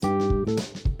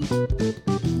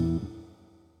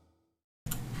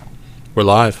We're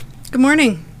live. Good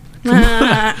morning. Good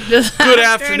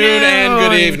afternoon and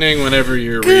good evening whenever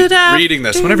you're reading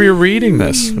this. Whenever you're reading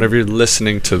this. Whenever you're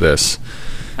listening to this.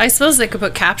 I suppose they could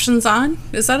put captions on.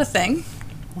 Is that a thing?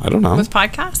 I don't know. With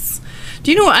podcasts?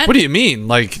 Do you know what? What do you mean?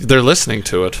 Like they're listening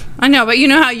to it? I know, but you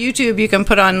know how YouTube you can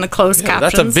put on the closed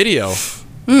captions? That's a video.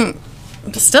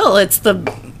 Still, it's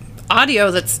the audio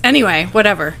that's... Anyway,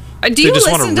 whatever. Do you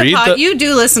listen to You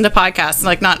do listen to podcasts,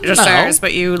 like not just ours,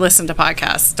 but you listen to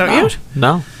podcasts, don't you?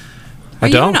 No. Are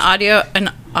you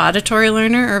an auditory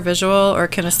learner or visual or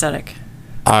kinesthetic?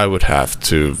 I would have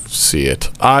to see it.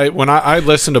 When I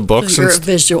listen to books, you're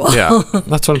visual. Yeah,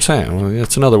 that's what I'm saying. Well,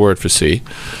 it's another word for see.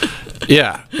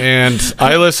 Yeah, and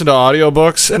I listen to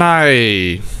audiobooks and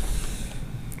I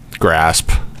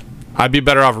grasp. I'd be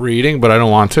better off reading, but I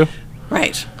don't want to.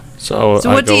 Right. So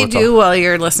what do you do while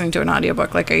you're listening to an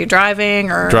audiobook? Like, are you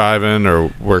driving or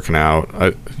working out?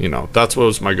 That's what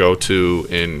was my go-to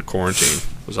in quarantine,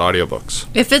 was audiobooks.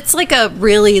 If it's like a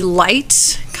really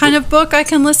light kind of book, I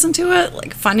can listen to it,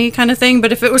 like funny kind of thing.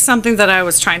 But if it was something that I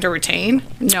was trying to retain,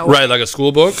 no way. Right, like a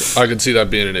school book, I could see that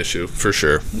being an issue, for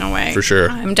sure. No way. For sure.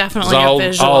 I'm definitely a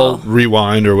visual. I'll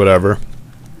rewind or whatever.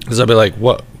 Because I'll be like,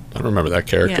 what? I don't remember that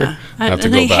character. Yeah. I have to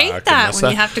and go I back hate that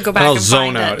when you have to go back I'll and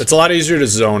zone find out. it. It's a lot easier to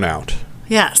zone out.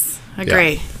 Yes,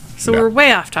 agree. Yeah. So we're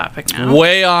way off topic now.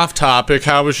 Way off topic.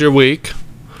 How was your week?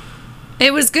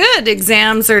 It was good.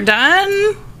 Exams are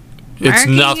done. It's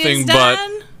nothing but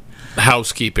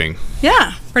housekeeping.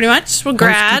 Yeah, pretty much. Well,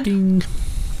 grad.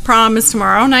 Prom is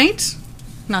tomorrow night.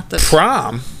 Not the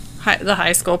prom. The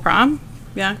high school prom.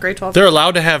 Yeah, grade 12. They're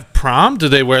allowed to have prom? Do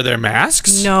they wear their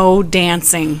masks? No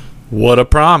dancing. What a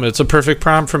prom. It's a perfect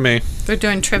prom for me. They're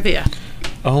doing trivia.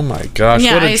 Oh my gosh,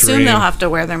 yeah, what a I assume dream. they'll have to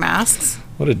wear their masks.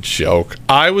 What a joke.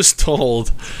 I was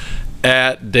told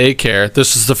at daycare,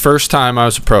 this is the first time I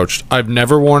was approached. I've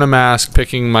never worn a mask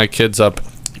picking my kids up.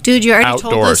 Dude, you already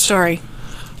outdoors. told this story.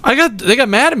 They got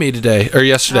mad at me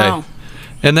yesterday. Oh.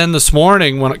 And then this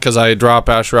morning, because I drop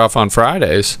Asher off on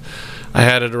Fridays, I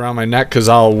had it around my neck because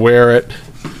I'll wear it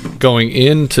going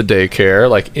into daycare,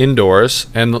 like indoors.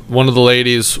 And one of the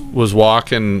ladies was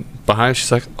walking behind.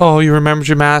 She's like, "Oh, you remembered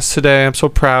your mask today. I'm so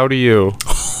proud of you."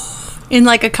 In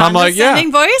like a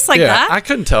condescending voice like that? I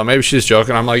couldn't tell. Maybe she's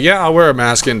joking. I'm like, yeah, I'll wear a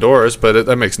mask indoors, but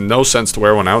that makes no sense to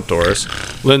wear one outdoors.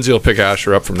 Lindsay will pick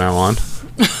Asher up from now on.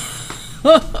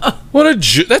 What a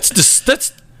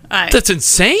that's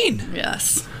insane.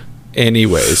 Yes.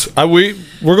 Anyways,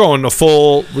 we're going to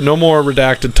full, no more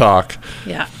redacted talk.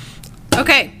 Yeah.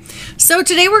 Okay. So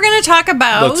today we're going to talk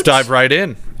about... Let's dive right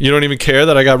in. You don't even care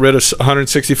that I got rid of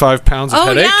 165 pounds of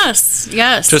headache? Oh,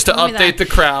 yes. Just to update the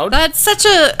crowd. That's such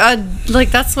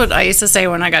that's what I used to say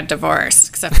when I got divorced,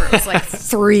 except for it was like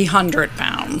 300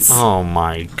 pounds. Oh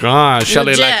my gosh.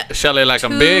 Shelley like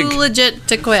I'm big. Too legit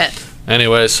to quit.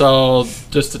 Anyway, so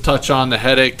just to touch on the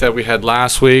headache that we had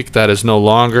last week, that is no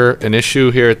longer an issue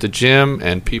here at the gym,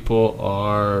 and people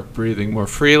are breathing more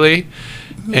freely.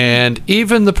 Mm-hmm. And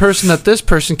even the person that this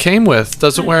person came with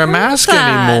doesn't wear a mask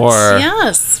anymore.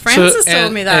 Yes, Frances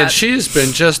told me that. And she's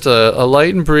been just a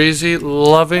light and breezy,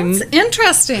 loving, that's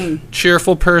interesting,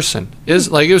 cheerful person. It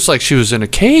was like she was in a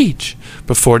cage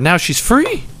before. Now she's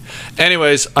free.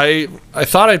 Anyways, I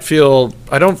thought I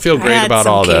don't feel great about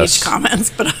all this. Cage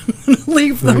comments, but I'm gonna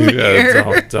leave them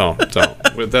here. Don't.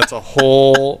 That's a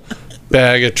whole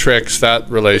bag of tricks, that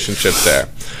relationship there.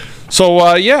 So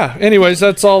anyways,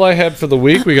 that's all I had for the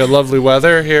week. We got lovely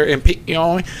weather here in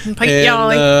Peoria.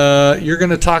 And you're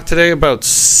gonna talk today about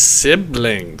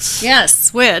siblings.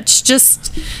 Yes, which,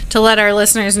 just to let our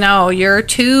listeners know, your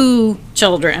two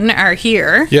children are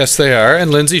here. Yes, they are, and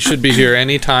Lindsay should be here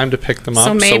any time to pick them up.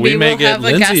 So maybe we may we'll get have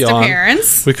Lindsay a guest on.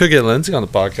 appearance. We could get Lindsay on the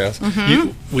podcast.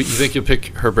 Mm-hmm. You think you'll pick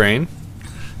her brain?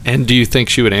 And do you think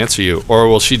she would answer you, or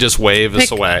will she just wave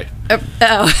us away? I should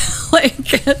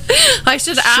ask her.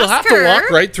 She'll have to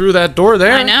walk right through that door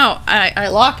there. I know. I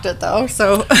locked it though,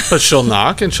 so. But she'll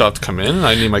knock and she'll have to come in, and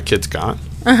I need my kids gone.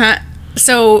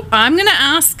 So I'm gonna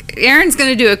ask. Aaron's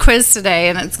gonna do a quiz today,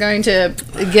 and it's going to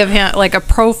give him like a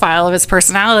profile of his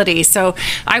personality. So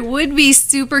I would be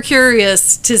super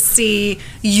curious to see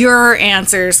your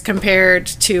answers compared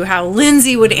to how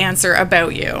Lindsay would answer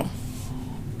about you.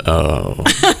 Oh.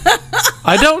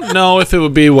 I don't know if it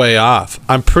would be way off.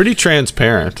 I'm pretty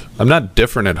transparent. I'm not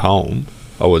different at home,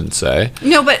 I wouldn't say.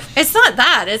 No, but it's not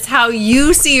that. It's how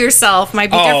you see yourself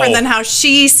might be different than how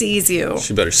she sees you.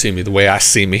 She better see me the way I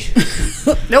see me.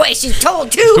 The way she's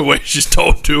told to. The way she's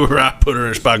told to, or I put her in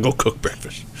her spot, go cook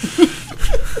breakfast.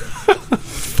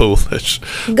 Foolish.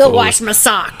 Go wash my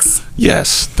socks.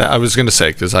 Yes, that I was gonna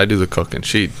say because I do the cooking.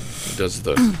 She does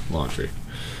the laundry.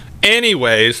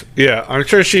 Anyways, yeah, I'm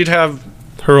sure she'd have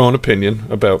her own opinion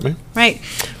about me. Right.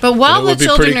 But while it the would be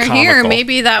children pretty are here, comical.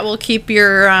 maybe that will keep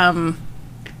your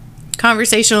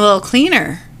conversation a little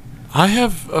cleaner. I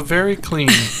have a very clean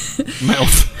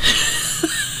mouth.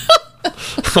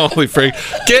 Holy freak!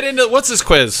 Get into what's this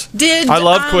quiz? I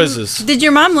love quizzes. Did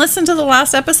your mom listen to the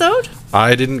last episode?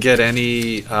 I didn't get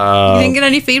any. You didn't get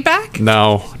any feedback?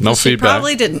 No She feedback.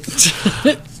 probably didn't.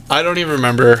 I don't even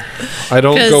remember. I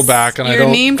don't go back, and I don't.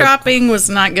 Your name dropping was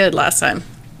not good last time.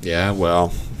 Yeah,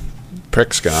 well,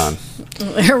 prick's gone.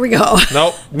 There we go.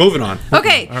 Nope. Moving on.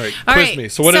 Okay. All right. All Quiz right. me.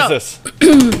 So what is this?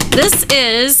 This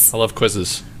is. I love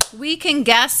quizzes. We can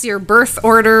guess your birth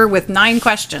order with 9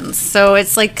 questions. So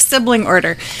it's like sibling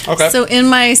order. Okay. So in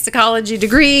my psychology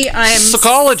degree,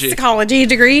 psychology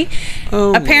degree.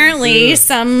 Oh, apparently, dear.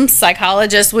 some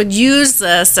psychologists would use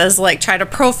this as like try to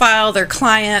profile their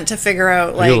client to figure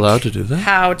out Are like you allowed to do that?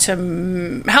 how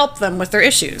to help them with their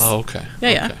issues. Oh, okay.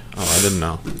 Yeah. Okay. Oh, I didn't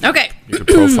know. Okay. You could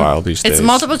profile these days. It's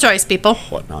multiple choice, people.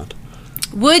 Whatnot.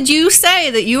 Would you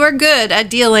say that you are good at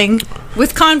dealing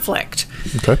with conflict?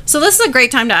 Okay. So this is a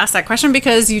great time to ask that question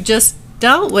because you just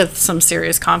dealt with some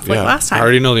serious conflict last time. I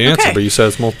already know the answer, Okay. but you said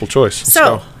it's multiple choice. Let's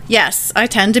So, go. yes, I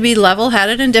tend to be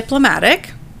level-headed and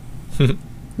diplomatic.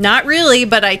 Not really,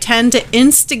 but I tend to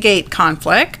instigate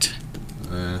conflict.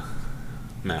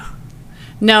 Nah.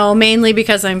 No, mainly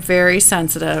because I'm very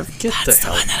sensitive. Get That's the the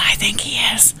hell- one that I think he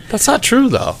is. That's not true,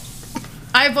 though.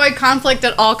 I avoid conflict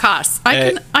at all costs.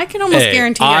 I can almost hey,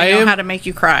 guarantee I know how to make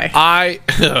you cry. I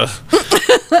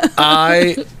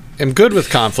am good with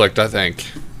conflict, I think.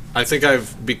 I think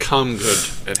I've become good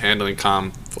at handling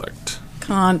conflict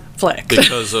Conflict.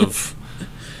 because of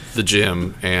the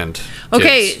gym and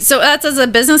Okay, kids. so that's as a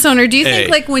business owner. Do you think,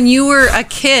 Hey. like, when you were a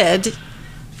kid,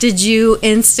 did you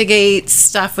instigate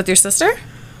stuff with your sister?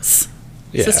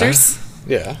 Yeah. Sisters?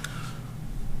 Yeah.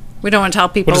 We don't want to tell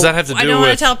people. What does that have to I do don't want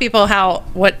with- to tell people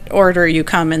what order you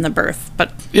come in the birth,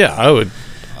 but Yeah, I would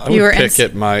You were pick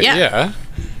at my yeah. yeah.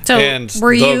 so And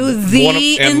were you one of-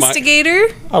 the and my- instigator?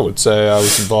 I would say I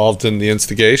was involved in the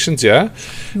instigations, yeah.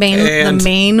 The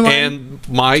main one. And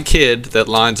my kid that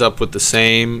lines up with the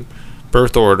same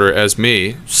birth order as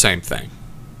me, same thing.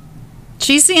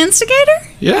 She's the instigator?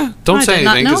 Yeah, don't I say did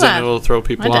not anything know because then that. it'll throw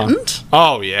people I off. didn't.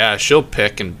 Oh yeah, she'll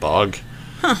pick and bug.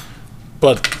 Huh.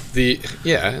 But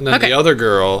and then Okay. the other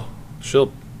girl,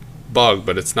 she'll bug,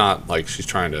 but it's not like she's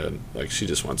trying to she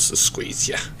just wants to squeeze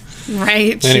you.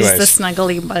 Right. Anyways. She's the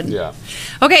snuggly bud. Yeah.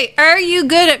 Okay, are you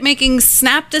good at making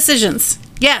snap decisions?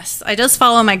 Yes, I just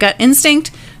follow my gut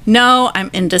instinct. No, I'm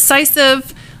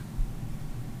indecisive.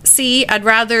 C, I'd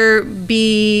rather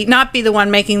not be the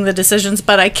one making the decisions,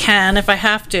 but I can if I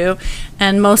have to.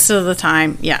 And most of the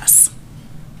time, yes.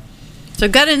 So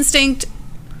gut instinct,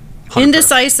 100%.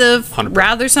 indecisive, 100%.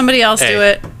 rather somebody else do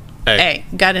it. A.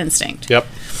 Gut instinct. Yep.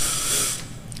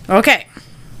 Okay.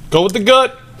 Go with the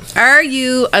gut. Are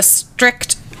you a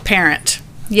strict parent?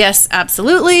 Yes,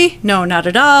 absolutely. No, not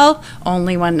at all.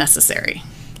 Only when necessary.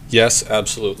 Yes,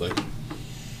 absolutely.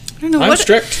 I don't know I'm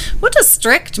strict. What does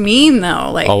strict mean, though?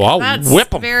 Like, Oh, I'll that's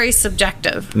whip 'em. very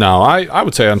subjective. No, I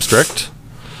would say I'm strict.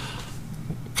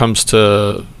 Comes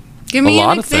to Give me a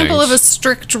lot an of example things. of a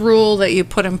strict rule that you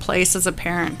put in place as a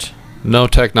parent. no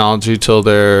technology till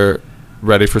they're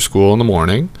ready for school in the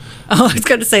morning. Oh, I was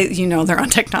going to say, they're on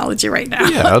technology right now.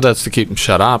 Yeah, that's to keep them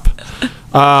shut up.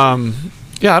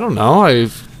 Yeah, I don't know. I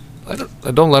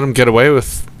don't let them get away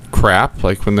with crap.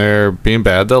 Like when they're being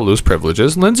bad, they'll lose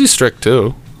privileges. Lindsay's strict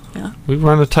too. Yeah. We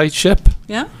run a tight ship.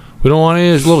 Yeah. We don't want any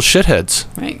of these little shitheads.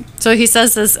 Right. So he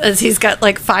says this as he's got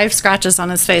like 5 scratches on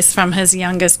his face from his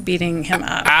youngest beating him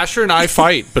up. Asher and I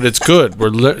fight, but it's good.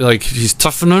 We're he's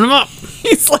toughening him up,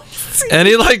 He's like, and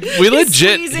we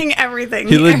legit squeezing everything.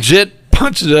 he here. legit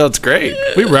punches it out. It's great.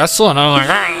 We wrestle, and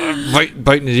I'm like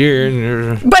biting his ear.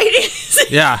 And biting.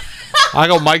 yeah, I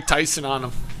go Mike Tyson on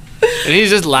him, and he's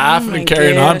just laughing Oh my and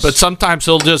carrying on. gosh. But sometimes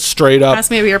he'll just straight up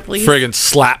Pass me a beer, please. friggin'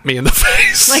 slap me in the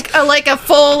face. Like a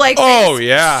full oh fist.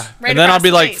 yeah, Right and then I'll across be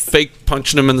the like face. fake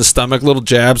punching him in the stomach, little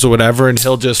jabs or whatever, and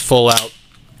he'll just full out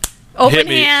Open hit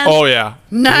me. hand. Oh yeah,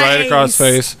 right across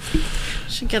the Nice. face.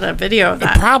 Should get a video of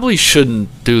that. Probably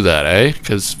shouldn't do that, eh?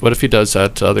 Because what if he does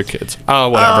that to other kids? Oh,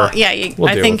 whatever. Oh, yeah, We'll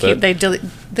I deal think with it.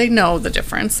 they know the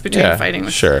difference between Yeah, fighting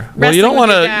with sure. Well, you wrestling don't with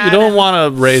want your to. dad You don't and-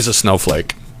 want to raise a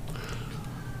snowflake,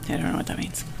 I don't know what that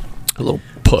means. a little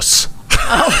puss.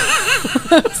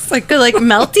 It's like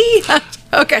melty.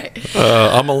 Okay.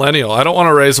 A millennial. I don't want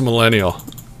to raise a millennial.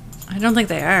 I don't think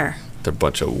they are. They're a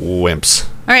bunch of wimps.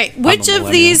 All right. Which of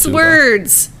millennial these too, though.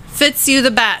 words fits you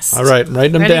the best? All right, I'm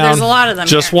writing them Ready? down. There's a lot of them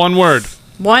Just here. one word.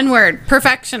 One word.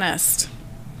 Perfectionist.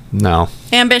 No.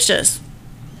 Ambitious.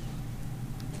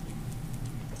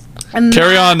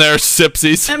 Carry on there,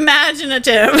 Sipsies.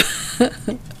 Imaginative.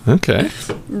 Okay.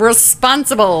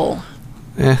 Responsible.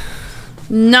 Eh.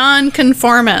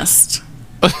 Nonconformist.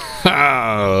 In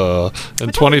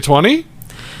 2020?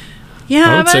 Yeah,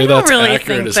 I would but say I don't that's really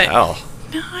accurate think as that. hell.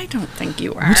 No, I don't think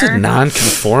you are. I'm just a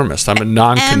nonconformist. I'm a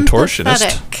non-contortionist.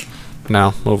 Empathetic.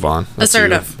 No, move on. That's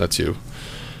Assertive. You. That's you.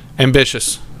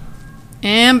 Ambitious.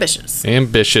 Ambitious.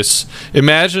 Ambitious.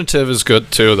 Imaginative is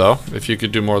good too, though. If you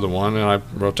could do more than one, and I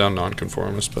wrote down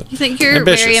nonconformist, but You think you're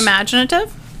ambitious. very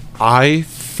imaginative? I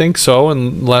think so,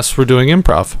 unless we're doing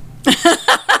improv.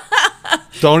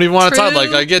 Don't even want to talk. Like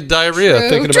I get diarrhea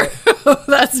thinking about.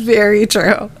 That's very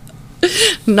true.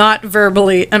 Not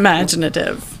verbally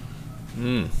imaginative.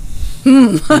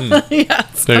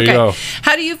 Yes. There you go.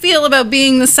 How do you feel about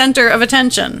being the center of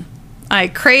attention? I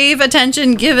crave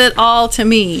attention. Give it all to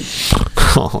me.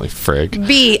 Holy frig.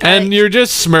 B. And you're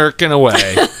just smirking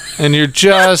away. And you're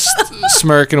just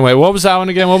smirking away. What was that one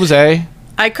again? What was A?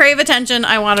 I crave attention.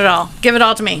 I want it all. Give it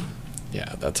all to me.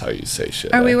 Yeah, that's how you say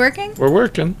shit. Are we working? We're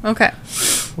working. Okay.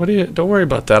 What do you? Don't worry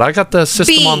about that. I got the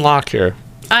system B. on lock here.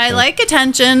 I like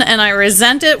attention and I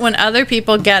resent it when other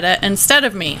people get it instead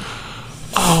of me.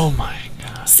 Oh my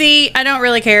god. C. I don't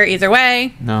really care either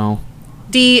way. No.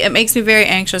 D. It makes me very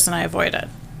anxious and I avoid it.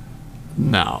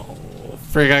 No.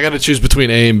 Frig, I got to choose between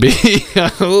A and B.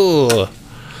 Ugh.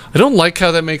 I don't like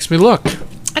how that makes me look.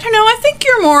 I don't know. I think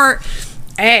you're more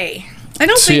A. I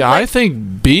don't See, think. I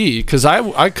think B because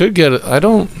I could get it. I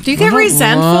don't. Do you get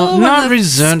resentful when not the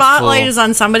resentful. spotlight is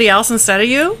on somebody else instead of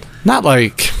you? Not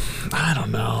like I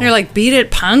don't know. You're like, beat it,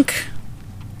 punk.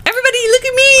 Everybody, look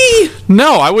at me.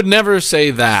 No, I would never say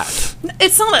that.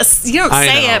 It's not a. You don't I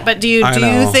say know. it, but do you I do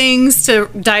know. things to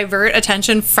divert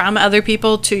attention from other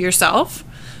people to yourself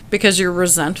because you're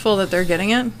resentful that they're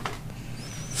getting it?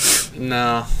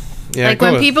 No. Yeah, Like go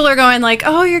when with- people are going like,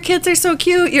 "Oh, your kids are so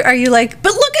cute," are you like,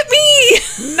 "But look at me"?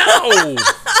 No.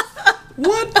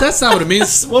 What? That's not what it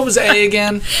means. What was A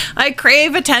again? I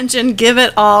crave attention. Give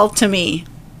it all to me.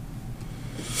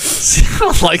 See, I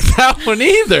don't like that one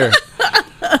either.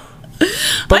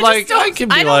 But I just don't- I could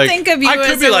be I don't like, think of you I could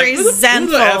as be a like, who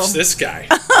resentful. the F's this guy?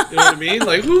 You know what I mean?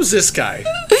 Like, who's this guy?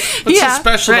 What's so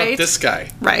special about this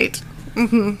guy? Right.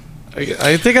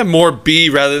 I think I'm more B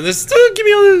rather than this. Give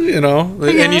me a, you know.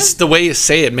 And Yeah. the way you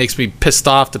say it makes me pissed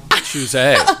off to choose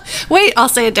A. Wait, I'll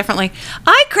say it differently.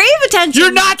 I crave attention.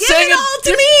 You're not Give saying it all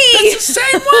to me. That's the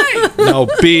same way. No,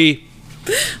 B.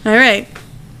 All right.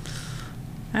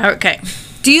 Okay.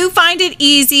 Do you find it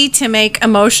easy to make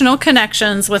emotional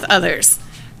connections with others?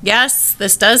 Yes,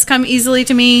 this does come easily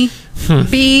to me.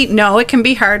 B, no, it can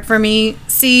be hard for me.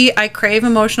 C, I crave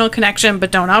emotional connection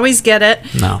but don't always get it.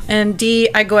 No. And D,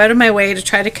 I go out of my way to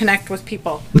try to connect with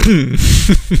people.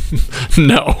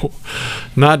 No,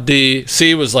 not D.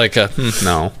 C was like a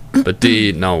no, but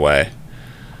D, no way.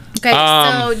 Okay,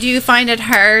 so do you find it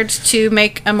hard to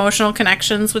make emotional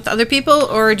connections with other people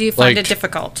or do you find Like- it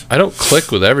difficult? I don't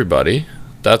click with everybody,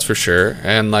 that's for sure.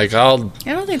 And like I'll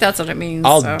I don't think that's what it means.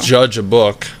 I'll judge a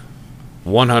book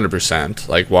 100%.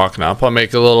 Like walking up, I'll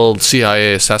make a little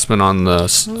CIA assessment on the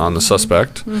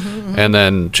suspect, and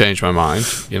then change my mind.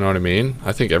 You know what I mean?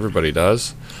 I think everybody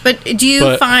does. But do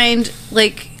you find,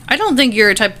 like, I don't think you're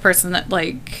a type of person that,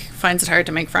 like, finds it hard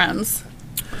to make friends.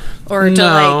 Or to,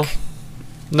 like,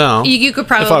 no. you could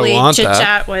If I probably want that.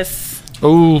 chit-chat with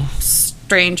Ooh,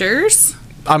 strangers.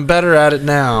 I'm better at it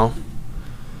now.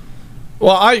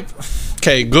 Well,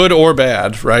 okay, good or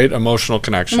bad, right? Emotional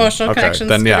connection. Emotional connections,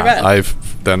 Then good or bad. yeah,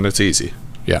 then it's easy.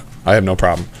 Yeah, I have no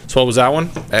problem. So what was that one?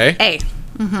 A? A.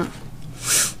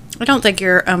 I don't think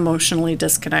you're emotionally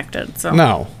disconnected. So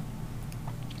No.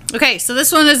 Okay, so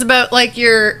this one is about, like,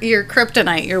 your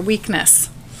kryptonite, your weakness.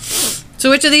 So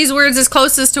which of these words is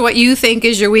closest to what you think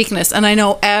is your weakness? And I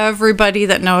know everybody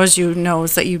that knows you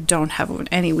knows that you don't have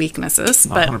any weaknesses,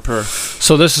 but 100%.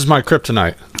 So this is my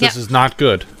kryptonite. This Yeah. is not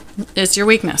good. it's your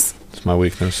weakness. It's my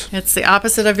weakness. It's the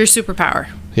opposite of your superpower.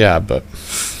 Yeah, but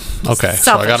okay.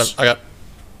 Selfish. So I got.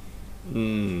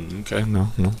 Okay, no.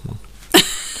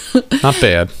 Not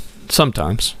bad.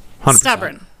 Sometimes. 100%.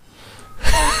 Stubborn.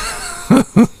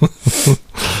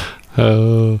 These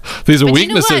are But you know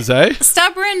weaknesses, what? eh?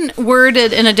 Stubborn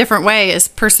worded in a different way is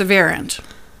perseverant,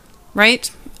 right?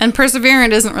 And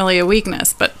perseverant isn't really a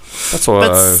weakness, but That's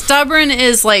what. stubborn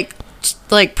is like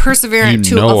perseverant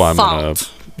to a I'm fault. gonna.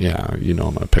 Yeah, you know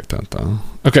I'm gonna pick that though.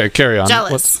 Okay, carry on.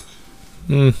 Jealous.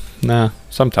 Nah,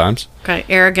 sometimes. Okay,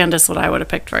 arrogant is what I would have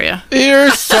picked for you. You're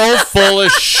so full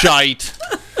of shite.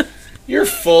 You're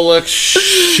full of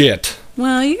shit.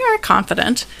 Well, you are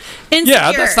confident. Insecure.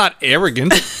 Yeah, that's not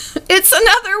arrogant. It's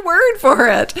another word for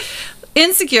it.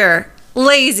 Insecure,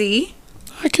 lazy,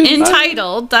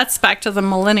 entitled. That's back to the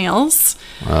millennials.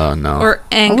 No. Or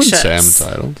anxious. I wouldn't say I'm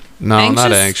entitled. No,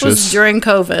 not anxious. Was during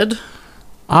COVID.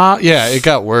 Yeah, it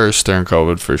got worse during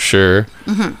COVID for sure.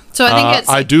 Mm-hmm. So I think it's.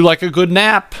 I do like a good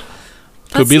nap.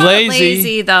 Could be not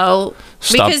lazy though,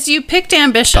 because you picked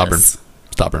ambitious.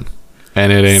 Stubborn,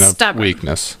 and it ain't a Stubborn.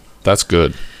 weakness. That's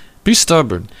good. Be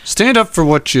stubborn. Stand up for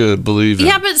what you believe in.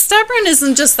 Yeah, but stubborn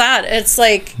isn't just that. It's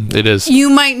like it is. You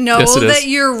might know Yes, it is. that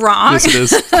you're wrong. Yes, it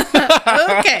is.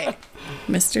 Okay,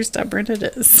 Mr. Stubborn, it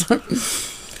is.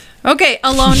 Okay,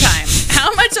 alone time.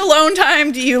 How much alone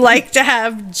time do you like to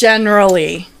have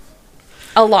generally?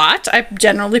 A lot. I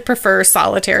generally prefer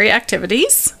solitary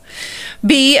activities.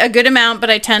 B, a good amount, but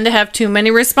I tend to have too many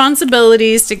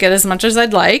responsibilities to get as much as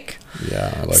I'd like.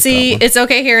 Yeah, I like C, that one. it's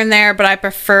okay here and there, but I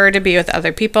prefer to be with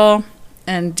other people.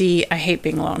 And D, I hate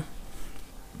being alone.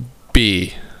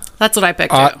 B. That's what I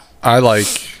picked too. I like,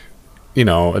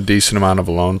 a decent amount of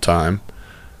alone time.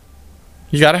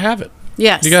 You got to have it.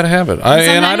 Yes. You got to have it.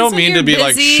 And I don't mean to be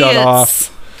like shut off.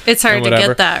 It's hard to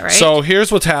get that, right? So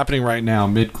here's what's happening right now,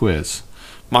 mid-quiz.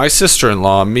 My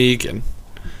sister-in-law, Megan,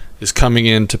 is coming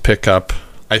in to pick up,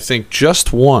 I think,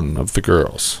 just one of the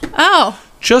girls. Oh.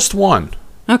 Just one.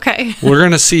 Okay. We're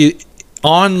going to see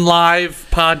on live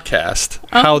podcast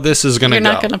how this is going to go.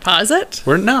 You're not going to pause it?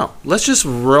 No. Let's just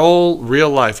roll real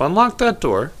life. Unlock that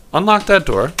door.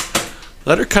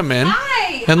 Let her come in.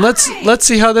 Hi. And let's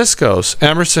see how this goes.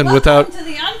 Emerson Welcome to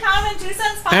the Uncommon 2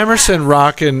 Cents podcast. Emerson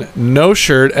rocking no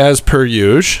shirt as per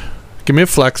usual. Give me a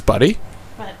flex, buddy.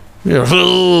 What? Yeah,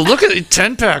 look at the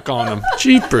 10-pack on him.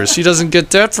 Jeepers. He doesn't get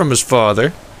that from his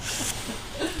father.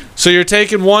 So you're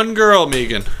taking one girl,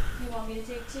 Megan. You want me to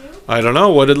take 2? I don't know.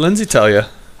 What did Lindsay tell you?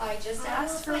 I just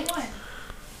asked for 1.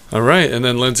 All right. And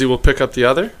then Lindsay will pick up the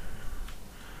other?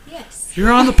 Yes.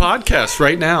 You're on the podcast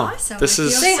right now. Awesome. This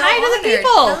is Say hi to the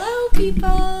people. Hello,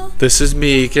 people. This is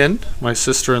Megan, my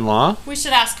sister-in-law. We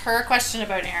should ask her a question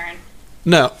about Aaron.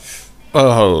 No.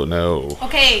 Oh, no.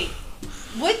 Okay.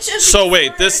 Which of So these wait,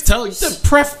 words- this tell the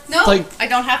pref No, like I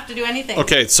don't have to do anything.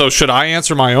 okay. So should I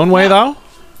answer my own way though?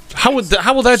 How will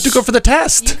that go for the You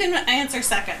test? can answer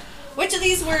second. Which of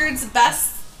these words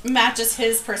best matches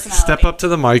his personality? Step up to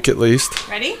the mic at least.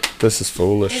 Ready? This is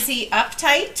foolish. Is he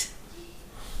uptight,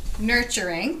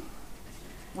 nurturing,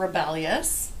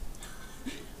 rebellious,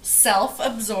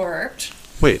 self-absorbed,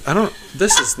 Wait, I don't.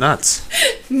 This is nuts.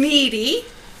 needy?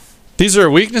 These are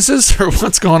weaknesses or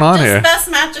what's going on Just here?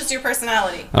 best matches your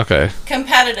personality. Okay.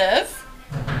 Competitive,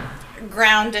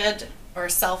 grounded, or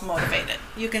self-motivated.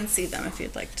 You can see them if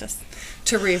you'd like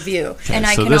to review. And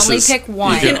I So can this only is- pick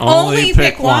 1. You can can only only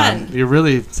pick pick one. one. You're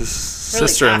really the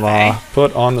sister-in-law cafe.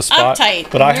 put on the spot. Uptight,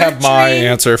 But I have my nurturing,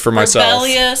 answer for myself.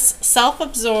 Rebellious,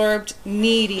 self-absorbed,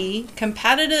 needy,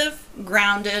 competitive,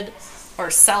 grounded,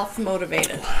 or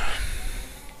self-motivated.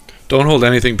 Don't hold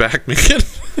anything back, Megan.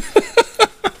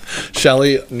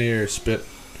 Shelley, near spit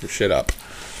your shit up.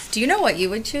 Do you know what you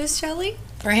would choose, Shelley?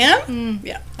 For him?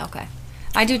 Yeah. Okay.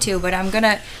 I do too, but I'm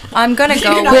gonna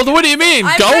go. Well, what do you mean?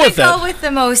 I'm Go gonna with go it. with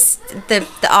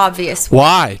the obvious one.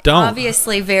 Why? Don't.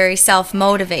 Obviously, very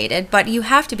self-motivated, but you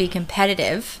have to be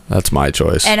competitive. That's my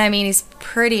choice. And I mean, he's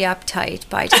pretty uptight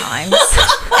by times.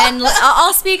 And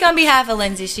I'll speak on behalf of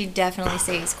Lindsay. She'd definitely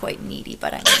say he's quite needy,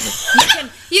 but I mean,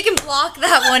 you can block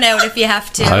that one out if you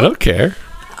have to. I don't care.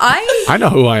 I know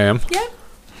who I am. Yeah.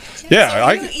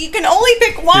 Yeah, You can only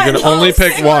pick one. You can only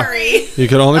pick one. sorry. You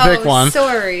can only pick one.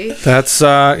 Sorry. That's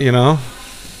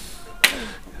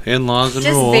in-laws and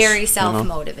Just rules. very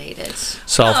self-motivated.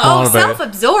 Self-motivated.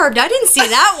 Self-absorbed. I didn't see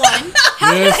that one.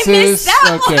 How did I miss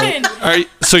that one? All right,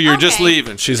 so you're just Okay.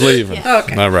 leaving. She's leaving.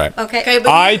 Okay. All right. Okay. But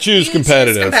I you choose choose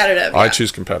competitive. competitive, I yeah.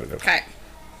 choose competitive. Okay.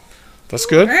 That's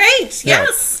good. All right. Yeah.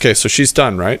 Yes. Okay, so she's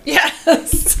done, right?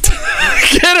 Yes.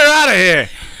 Get her out of here.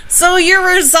 So your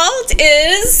result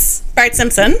is Bart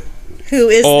Simpson, who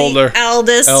is Older. the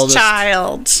eldest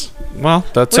child. Well,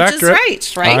 that's Which is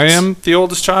accurate. right? I am the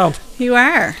oldest child. You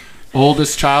are.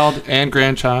 Oldest child and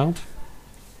grandchild.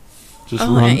 Just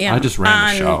Oh, run. yeah. I just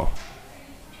ran the show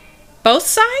Both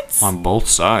sides? on both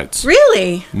sides.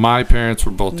 Really? My parents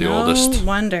were both the oldest. No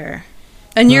wonder.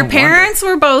 And your wonder. parents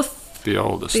were both The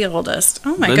oldest. the oldest.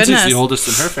 Oh my Lindsay's goodness. the oldest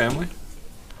in her family.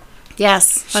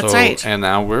 Yes, that's So- right. And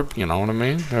now we're, you know what I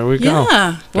mean? There we go.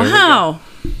 Yeah. There we go. Wow.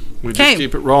 We Okay. just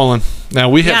keep it rolling. Now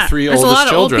we have Yeah. 3 There's oldest a lot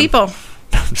children. of old people.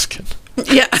 I'm just kidding.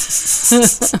 Yeah.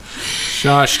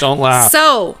 Josh, don't laugh.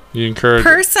 So, You encourage it.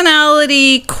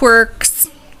 personality quirks,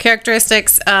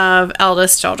 characteristics of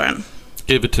eldest children.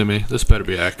 Give it to me. This better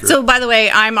be accurate. So, by the way,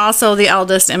 I'm also the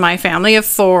eldest in my family of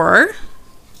 4,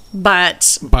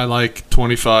 but by like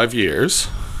 25 years.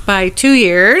 by 2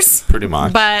 years. Pretty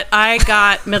much. But I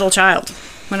got middle child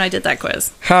when I did that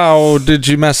quiz. How did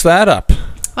you mess that up?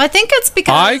 Well, I think it's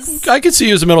because I could see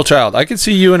you as a middle child. I could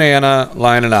see you and Anna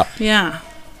lining up. yeah.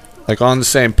 Like on the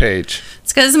same page.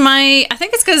 It's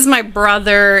because my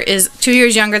brother is 2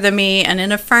 years younger than me, and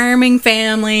in a farming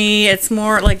family, it's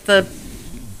more like the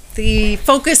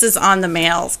focus is on the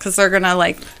males because they're gonna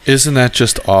like. Isn't that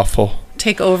just awful?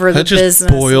 Take over the that just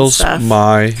business. Boils and stuff.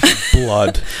 my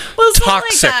blood. Well, it's Toxic. not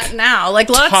like that now. Like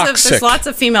Toxic. there's lots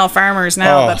of female farmers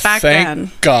now, but back thank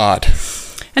then, God.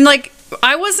 and like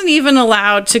I wasn't even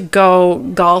allowed to go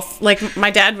golf. Like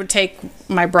my dad would take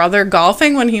my brother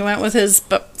golfing when he went with his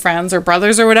friends or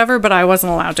brothers or whatever, but I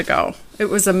wasn't allowed to go. It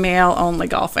was a male only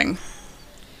golfing.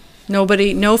 No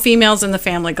females in the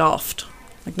family golfed.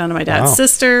 Like none of my dad's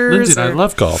sisters. Lindsay, I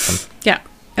love golfing. Yeah.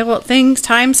 Well,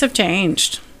 times have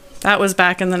changed. That was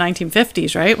back in the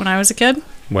 1950s, right? When I was a kid.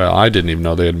 Well, I didn't even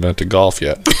know they had invented golf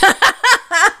yet.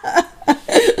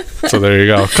 So there you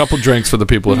go. A couple drinks for the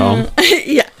people at home.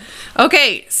 Yeah.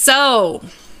 Okay, so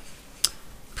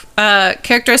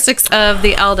characteristics of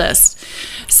the eldest.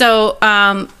 So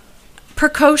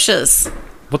precocious.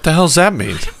 What the hell's that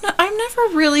mean? I'm never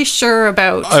really sure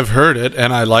about. I've heard it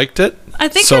and I liked it. I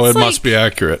think so. it's It must be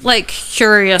accurate. Like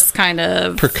curious, kind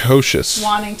of Precocious.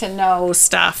 wanting to know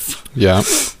stuff. Yeah.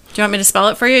 Do you want me to spell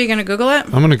it for you? Are you going to Google it?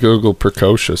 I'm going to Google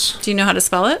precocious. Do you know how to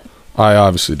spell it? I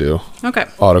obviously do. Okay.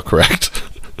 Autocorrect.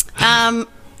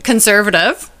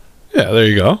 Conservative. Yeah, there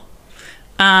you go.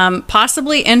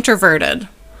 Possibly introverted,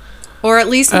 or at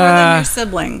least more than your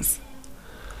siblings.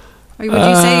 Would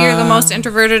you say you're the most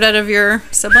introverted out of your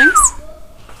siblings?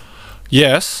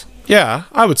 Yes. Yeah,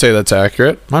 I would say that's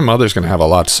accurate. My mother's going to have a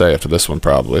lot to say after this one,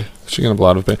 probably. She's going to have a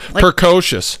lot of opinion.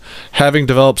 Precocious. Having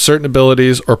developed certain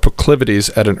abilities or proclivities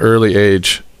at an earlier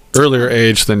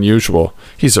age than usual.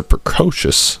 He's a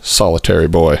precocious, solitary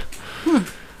boy.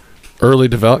 Early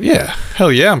develop. Yeah.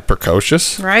 Hell yeah, I'm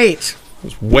precocious. Right.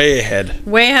 Way ahead.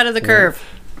 Way ahead of the curve.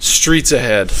 Streets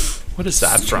ahead. What is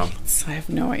that from? I have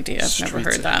no idea. I've never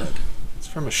heard Streets that. Ahead. It's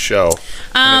from a show.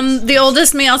 The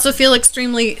oldest may also feel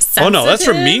extremely sensitive. Oh, no, that's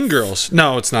from Mean Girls.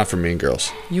 No, it's not from Mean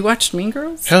Girls. You watched Mean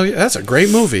Girls? Hell yeah, that's a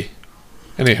great movie.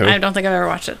 Anywho. I don't think I've ever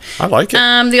watched it. I like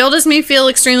it. The oldest may feel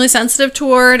extremely sensitive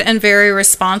toward and very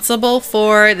responsible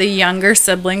for the younger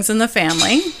siblings in the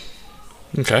family.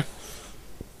 Okay.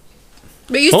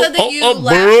 But you said that you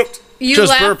left. You just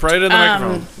left, burped right in the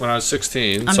microphone when I was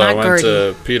 16. I'm So I not went Gordon.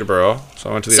 to Peterborough.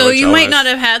 So I went to the So you might OHLS. not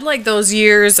have had like those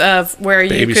years of where you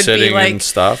could be babysitting like and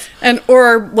stuff.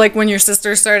 or like when your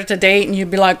sister started to date and you'd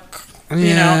be like,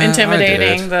 Yeah, intimidating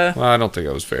I did. the. Well, I don't think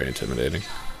I was very intimidating.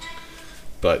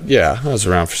 But yeah, I was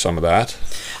around for some of that.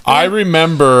 I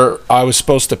remember I was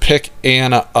supposed to pick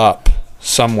Anna up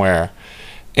somewhere,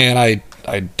 and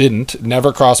I didn't. It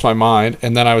never crossed my mind.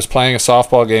 And then I was playing a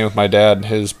softball game with my dad and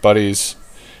his buddies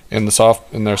in their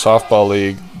softball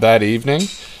league that evening,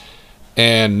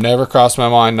 and never crossed my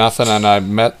mind, nothing. And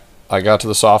I got to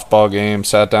the softball game,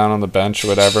 sat down on the bench or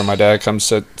whatever. My dad comes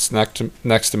sits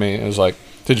next to me and was like,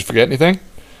 "Did you forget anything?"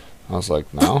 I was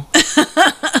like, "No."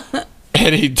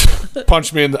 And he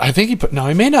punched me in the,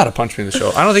 he may not have punched me in the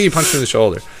shoulder. I don't think he punched me in the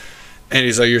shoulder. And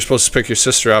he's like, "You're supposed to pick your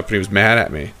sister up," and he was mad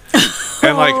at me.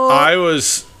 And like, I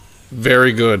was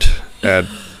very good at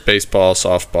baseball,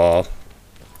 softball,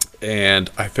 and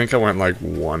I think I went like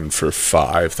 1 for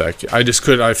 5 that I just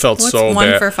couldn't. I felt What's so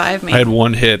 1 bad. for 5 mean? I had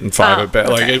 1 hit and 5 at bat.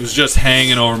 Like, okay. it was just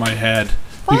hanging over my head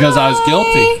because I was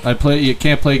guilty. You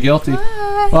can't play guilty.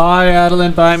 Bye,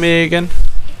 Adeline. Bye, Megan.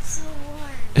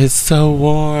 It's so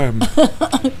warm.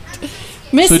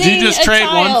 So did you just trade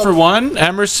 1 for 1,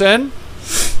 Emerson?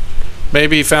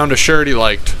 Maybe he found a shirt he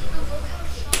liked.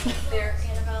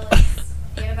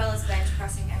 Annabella's bench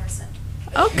pressing Emerson.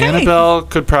 Okay. Annabelle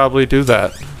could probably do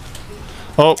that.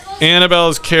 Oh, Annabelle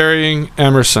is carrying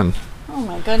Emerson. Oh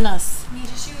my goodness. Need your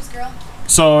shoes, girl.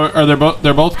 So are they both?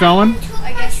 They're both going.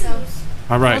 I guess so.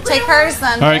 All right. Take hers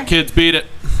then. All right, kids, beat it.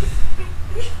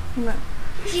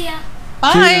 Yeah.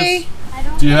 Bye.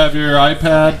 Do you have your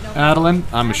iPad, Adeline?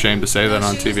 I'm ashamed to say that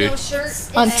on TV. No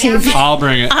shirt. On TV. I'll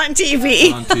bring it On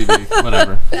TV. on TV.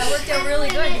 Whatever. That worked out really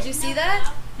good. Did you see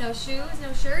that? No shoes,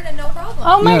 no shirt, and no problem.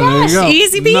 Oh my Yeah, there gosh. you go.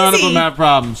 Easy peasy. None of them have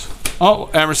problems. Oh,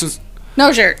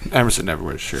 No shirt. Emerson never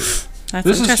wears a shirt. That's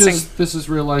This interesting. is this is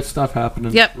real life stuff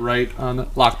happening. Yep. Right on the.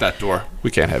 Lock that door. We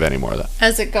can't have any more of that.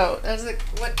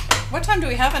 What time do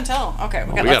we have until? Okay,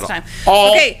 we got We lots got of time.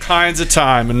 all Okay. kinds of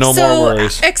time and no So more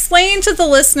worries. explain to the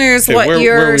listeners Okay, what where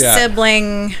your we at?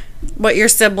 sibling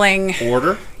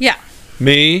Order. yeah.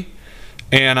 Me,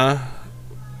 Anna,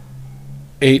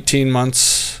 18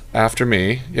 months after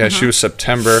me. Yeah, she was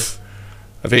September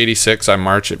of 86. I'm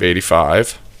March of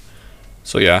 85.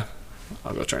 So yeah,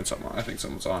 I'll go turn something on. I think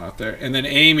someone's on out there. And then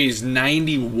Amy's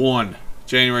 91.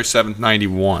 January 7th,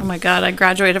 91. Oh my God, I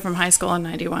graduated from high school in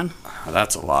 91.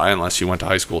 That's a lie, unless you went to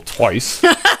high school twice.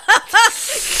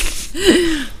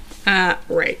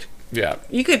 Right. Yeah.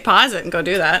 You could pause it and go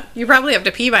do that. You probably have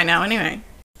to pee by now anyway.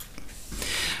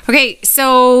 Okay,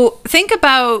 so think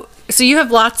about, so you have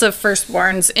lots of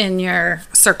firstborns in your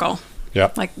circle.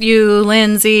 Yep. Like you,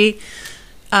 Lindsay,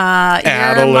 your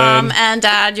Adeline. mom and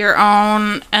dad, your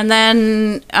own. And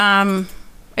then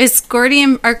is Gordy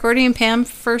and Pam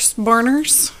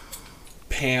firstborners?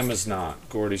 Pam is not.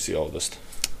 Gordy's the oldest.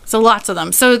 So lots of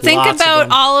them. So think Lots of about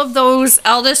them. all of those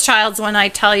eldest childs when I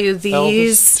tell you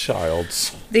Eldest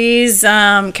childs. these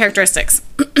characteristics.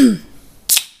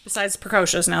 Besides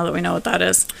precocious, now that we know what that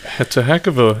is. It's a heck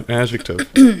of an adjective.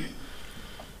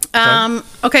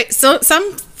 Okay, so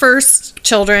some first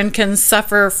children can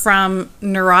suffer from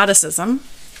neuroticism.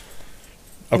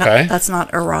 Okay. That's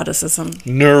not eroticism.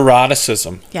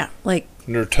 Neuroticism. Yeah, like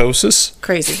Neurosis?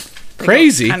 crazy. They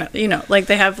Crazy? go kinda, like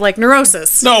they have like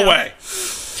neurosis. No way.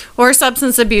 Or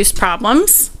substance abuse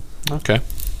problems. Okay.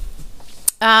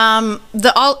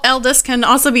 The eldest can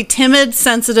also be timid,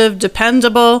 sensitive,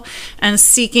 dependable, and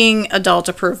seeking adult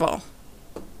approval.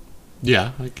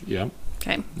 Yeah. Yeah.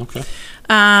 Okay. Okay.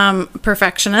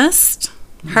 Perfectionist,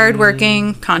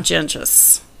 hardworking,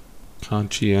 conscientious.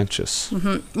 Conscientious.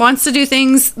 Wants to do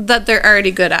things that they're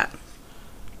already good at.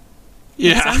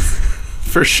 Yeah.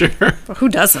 For sure. But who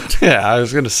doesn't? Yeah, I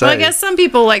was going to say. Well, I guess some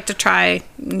people like to try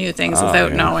new things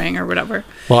without yeah. knowing or whatever.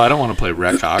 Well, I don't want to play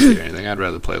rec hockey or anything. I'd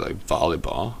rather play like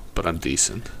volleyball, but I'm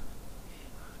decent.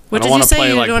 What I don't did you want to say? play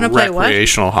You like don't want to play what?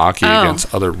 recreational hockey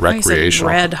against other I thought you said recreational.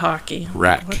 red hockey.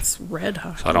 Rec. What's red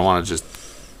hockey? So I don't want to just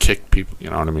kick people.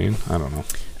 You know what I mean? I don't know.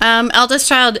 Eldest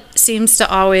child seems to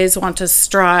always want to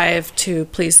strive to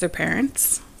please their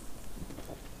parents.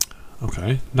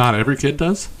 Okay. Not every kid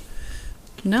does?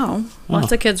 No,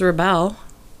 lots of kids rebel.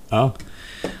 Oh.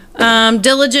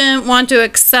 Diligent, want to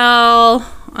excel,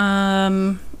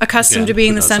 accustomed Again, to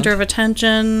being who the center doesn't? of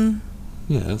attention.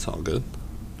 Yeah, that's all good.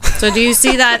 So do you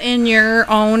see that in your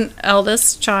own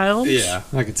eldest child? Yeah,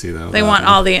 I can see that. They want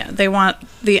they want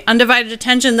the undivided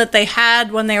attention that they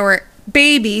had when they were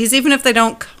babies, even if they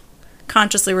don't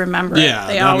consciously remember it. Yeah,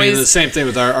 They I always mean, the same thing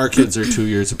with our kids are 2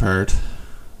 years apart.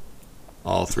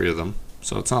 All three of them.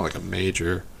 So it's not like a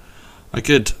major... I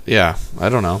could... Yeah, I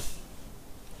don't know.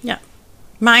 Yeah.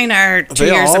 Mine are 2 They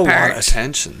years all apart. want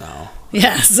attention, though.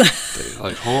 Yes. They,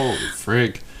 like, holy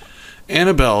frig.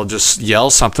 Annabelle just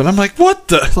yells something. I'm like, what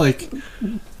the... Like,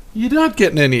 you're not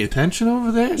getting any attention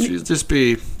over there? She'd just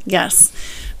be... Yes.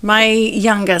 My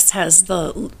youngest has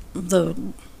the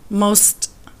most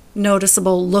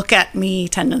noticeable look at me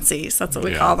tendencies. That's what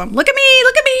we call them. Look at me,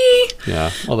 look at me.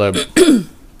 Yeah, well, they're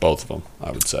both of them,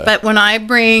 I would say. But when I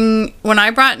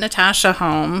brought Natasha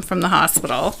home from the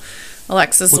hospital,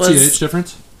 Alexis What's the was age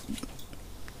difference?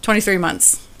 23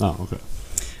 months. Oh, okay.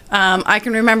 I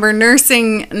can remember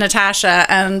nursing Natasha,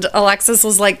 and Alexis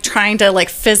was like trying to like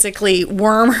physically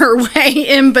worm her way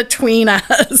in between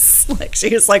us. Like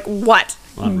she was like, "What?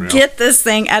 Unreal. Get this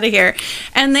thing out of here!"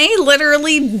 And they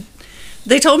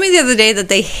told me the other day that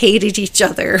they hated each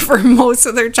other for most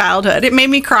of their childhood. It made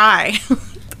me cry.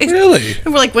 Really?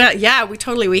 And we're like, well, yeah,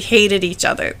 we hated each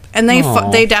other, and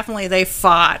they definitely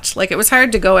fought. Like it was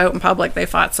hard to go out in public. They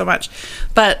fought so much,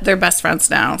 but they're best friends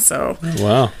now. So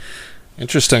Wow.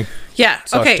 Interesting. yeah,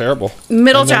 Sounds okay. terrible.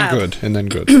 Middle and then child. And then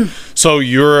good. So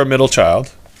you're a middle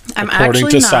child. I'm according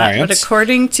actually to not, science. but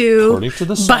according to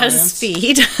the science.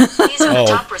 BuzzFeed, These are the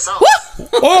top results.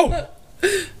 Oh!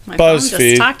 my phone just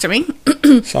BuzzFeed. talked to me.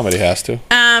 Somebody has to.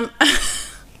 Aaron.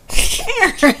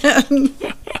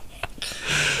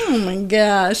 Oh my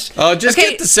gosh. Oh, just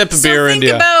get the sip of beer so in think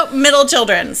you. about middle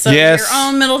children. So Yes. your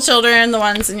own middle children, the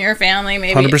ones in your family,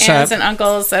 maybe 100%. aunts and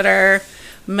uncles that are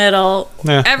middle.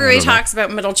 Yeah, Everybody I don't know. talks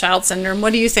about middle child syndrome.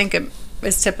 What do you think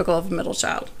is typical of a middle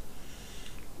child?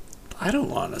 I don't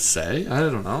want to say. I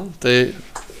don't know. They're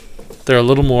a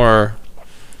little more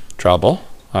trouble,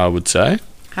 I would say.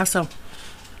 How so?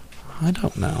 I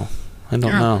don't know. I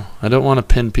don't know. I don't want to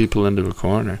pin people into a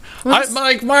corner.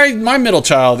 Like my middle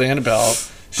child, Annabelle,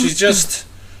 she's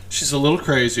a little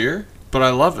crazier, but I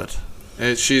love it.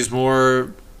 She's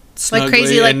more snuggly Like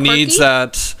crazy, like and needs quirky?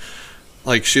 that.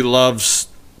 Like she loves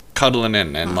cuddling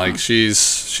in, and like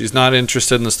she's not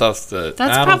interested in the stuff that.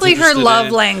 That's Adam's probably her interested love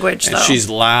in. language, And though. she's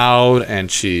loud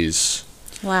and she's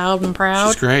Loud and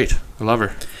proud. great. I love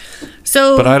her.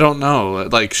 So But I don't know.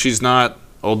 Like she's not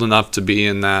old enough to be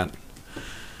in that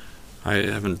I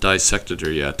haven't dissected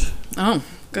her yet. Oh,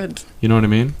 good. You know what I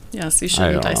mean? Yes, you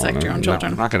shouldn't dissect your own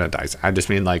children. I'm not going to dissect. I just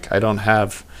mean, like, I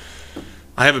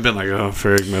haven't been like, oh,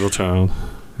 frig, middle child.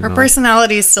 Her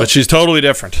personality is still... But she's totally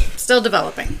different. Still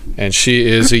developing. And she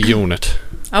is a unit.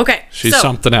 Okay. She's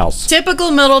something else.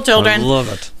 Typical middle children. I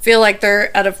love it. Feel like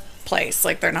they're at a place.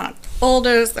 Like they're not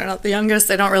oldest, they're not the youngest,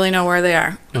 they don't really know where they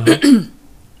are.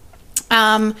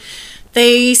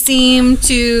 They seem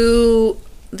to...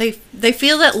 They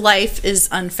feel that life is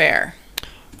unfair.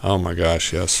 Oh my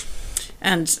gosh, yes.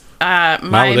 And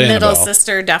my middle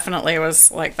sister definitely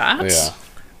was like that.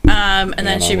 Yeah. And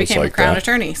then she became a crown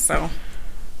attorney, so...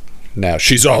 Now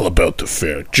she's all about the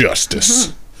fair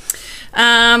justice.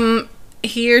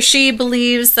 He or she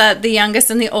believes that the youngest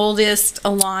and the oldest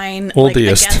align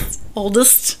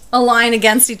align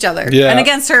against each other. Yeah. And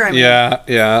against her, I mean. Yeah,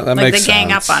 that makes sense. They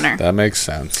gang up on her. That makes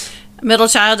sense. Middle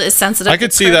child is sensitive I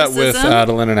could see that with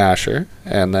Adeline and Asher,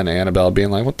 and then Annabelle being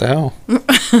like, what the hell?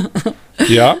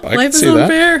 Yeah, I could see that. Life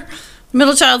is unfair.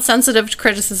 Middle child sensitive to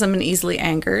criticism and easily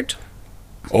angered.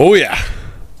 Oh, yeah.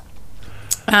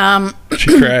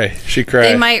 She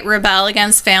cray. They might rebel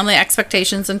against family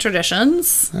expectations and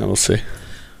traditions. Yeah, we'll see.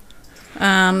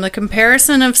 The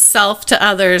comparison of self to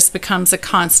others becomes a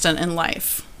constant in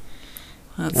life.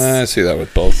 I see that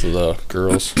with both of the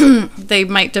girls. They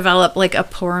might develop like a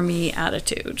poor me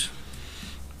attitude.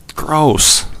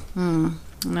 Gross.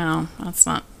 No, that's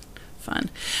not fun.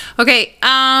 Okay,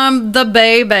 the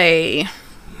baby.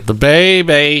 The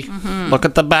baby. Look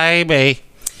at the baby.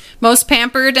 Most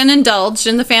pampered and indulged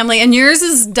in the family, and yours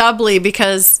is doubly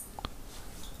because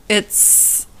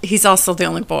he's also the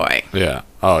only boy. Yeah.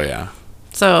 Oh yeah.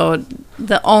 So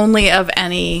the only of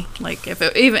any, like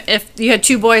even if you had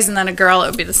two boys and then a girl,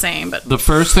 it would be the same. But the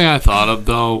first thing I thought of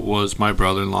though was my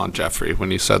brother-in-law Jeffrey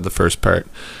when you said the first part,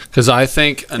 because I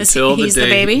think until he's the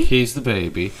baby, he's the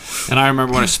baby, and I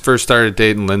remember when I first started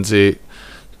dating Lindsay,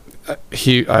 I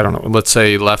don't know, let's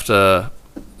say he left a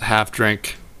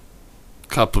half-drink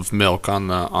cup of milk on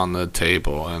the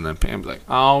table, and then Pam's like,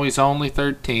 oh, he's only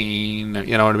 13,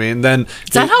 you know what I mean? Then is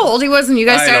that how old he was when you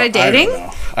guys started dating?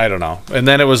 I don't know. And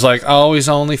then it was like, oh, he's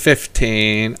only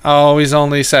 15, oh, he's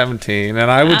only 17, and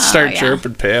I would start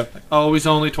chirping Pam, oh, he's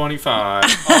only 25,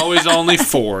 oh, he's only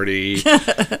 40,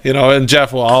 you know, and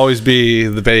Jeff will always be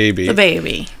the baby.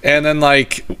 And then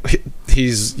like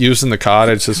he's using the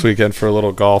cottage this weekend for a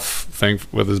little golf thing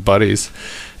with his buddies.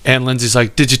 And Lindsay's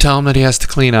like, did you tell him that he has to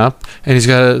clean up? And he's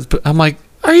got to... I'm like,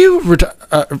 are you...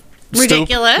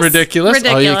 ridiculous. Ridiculous.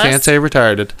 Oh, you can't say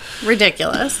retarded.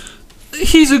 Ridiculous.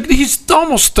 He's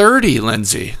almost 30,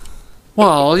 Lindsay.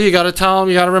 Well, you got to tell him,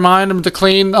 you got to remind him to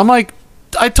clean. I'm like,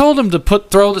 I told him to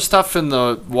throw the stuff in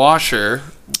the washer,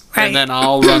 right, and then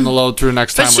I'll run the load through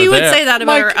next time we're there. But she would say that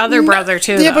about her other brother,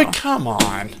 too, Yeah, though. but come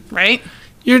on. Right?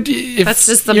 You're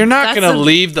not going to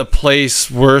leave the place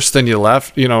worse than you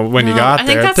left, you know, when you got there. I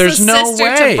think that's There's the no sister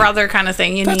way. To brother kind of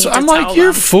thing. I'm like,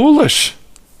 you're foolish.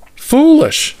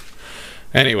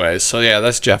 Anyways, so yeah,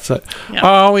 that's Jeff.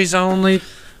 Oh, he's only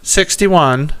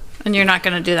 61. And you're not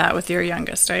going to do that with your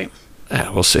youngest, right?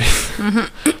 Yeah, we'll see.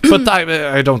 But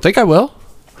I don't think I will.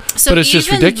 So but it's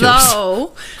just ridiculous.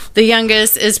 Though the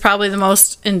youngest is probably the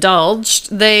most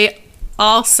indulged, they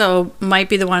also might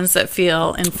be the ones that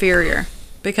feel inferior.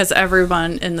 Because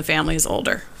everyone in the family is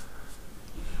older.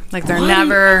 Like they're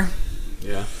never...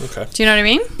 Yeah, okay. Do you know what I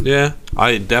mean? Yeah,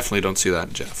 I definitely don't see that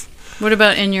in Jeff. What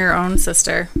about in your own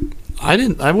sister?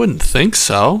 I wouldn't think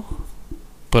so.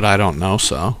 But I don't know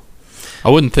so. I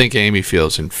wouldn't think Amy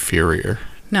feels inferior.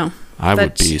 No. I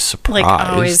would be surprised. Like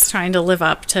always trying to live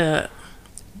up to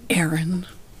Aaron.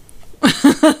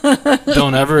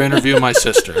 Don't ever interview my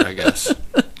sister, I guess.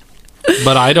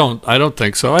 But I don't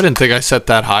think so. I didn't think I set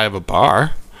that high of a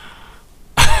bar.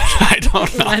 I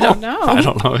don't know. I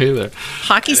don't know either.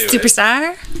 Hockey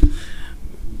superstar?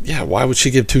 Yeah, why would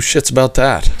she give two shits about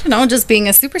that? I don't know, just being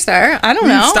a superstar. I don't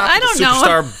know. Stop I don't know.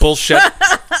 Superstar bullshit.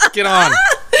 Get on.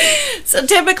 So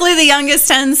typically the youngest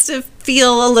tends to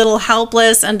feel a little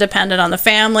helpless and dependent on the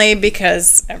family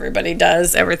because everybody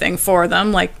does everything for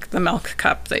them, like the milk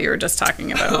cup that you were just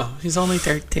talking about. Oh, he's only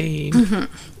 13. Mm-hmm.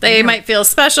 They might feel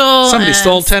special. Somebody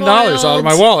stole $10 out of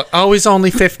my wallet. Oh, he's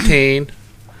only 15.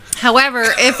 However,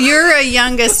 if you're a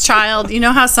youngest child, you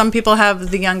know how some people have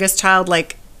the youngest child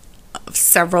like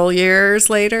several years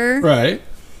later? Right.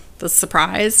 The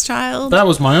surprise child? That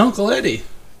was my Uncle Eddie.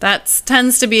 That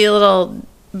tends to be a little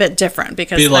bit different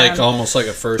because like almost like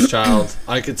a first child.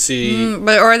 I could see,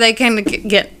 or they can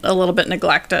get a little bit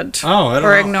neglected. Oh, I don't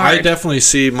know. Ignored. I definitely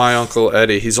see my Uncle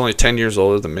Eddie. He's only 10 years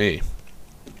older than me,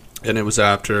 and it was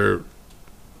after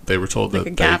they were told that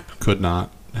they could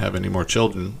not have any more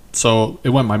children. So it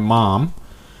went my mom.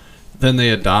 Then they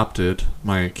adopted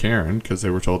my Karen because they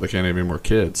were told they can't have any more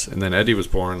kids. And then Eddie was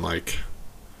born like,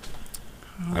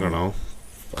 I don't know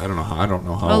how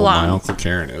old my Uncle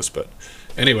Karen is, but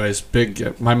anyways,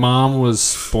 my mom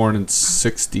was born in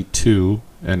 62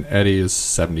 and Eddie is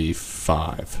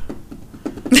 75.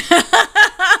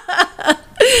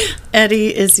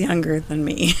 Eddie is younger than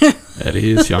me.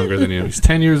 Eddie is younger than you. He's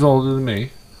 10 years older than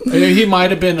me. He might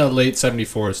have been a late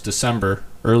 74. It's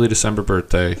early December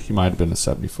birthday. He might have been a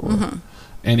 74. Mm-hmm.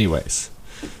 Anyways,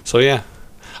 so yeah,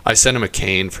 I sent him a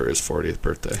cane for his 40th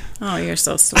birthday. Oh, you're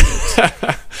so sweet.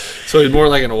 So he's more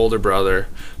like an older brother.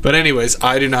 But anyways,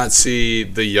 I do not see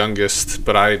the youngest,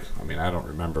 but I don't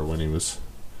remember when he was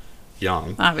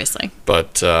young. Obviously.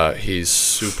 But he's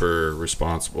super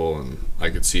responsible, and I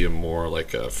could see him more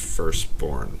like a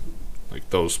firstborn, like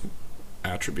those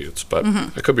attributes. But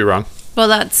I could be wrong. Well,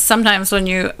 that's sometimes when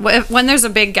there's a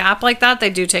big gap like that, they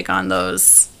do take on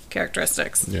those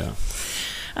characteristics. Yeah.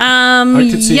 I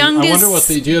could see. Youngest, I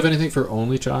wonder do you have anything for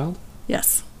only child?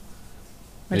 Yes.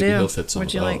 Maybe I do. He'll fit some Would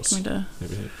of you those. like me to?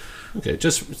 Maybe. Okay,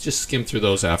 just skim through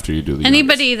those after you do the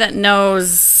Anybody that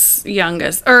knows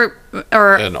youngest or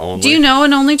an only. Do you know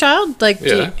an only child? Like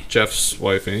Jeff's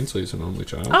wife Ainsley's an only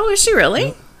child. Oh, is she really?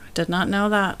 Yeah. I did not know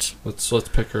that. Let's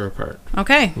pick her apart.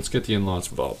 Okay. Let's get the in-laws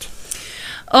involved.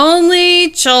 Only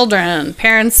children.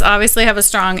 Parents obviously have a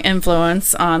strong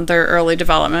influence on their early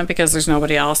development because there's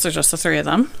nobody else. There's just the three of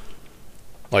them.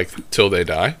 Like till they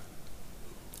die?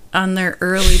 On their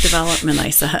early development,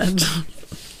 I said.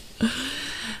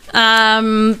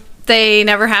 They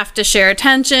never have to share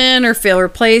attention or feel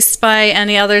replaced by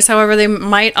any others. However, they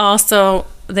might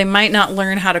not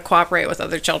learn how to cooperate with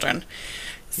other children.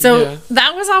 So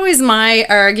that was always my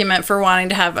argument for wanting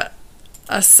to have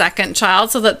a second child,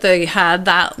 so that they had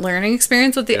that learning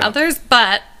experience with the others.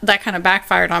 But that kind of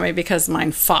backfired on me because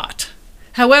mine fought.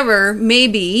 However,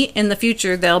 maybe in the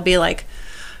future they'll be like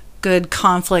good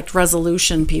conflict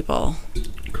resolution people.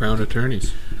 Crown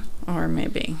attorneys. Or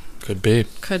maybe. Could be.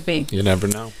 You never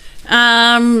know.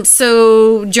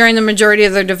 So during the majority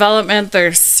of their development,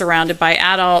 they're surrounded by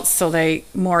adults, so they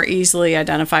more easily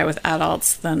identify with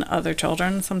adults than other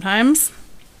children sometimes.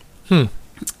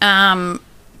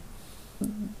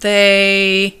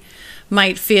 They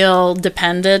might feel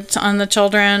dependent on the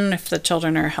children if the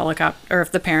children are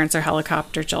if the parents are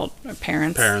helicopter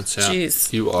parents. Parents, yeah.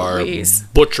 Jeez, you are Louise.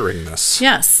 Butchering this.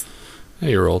 Yes.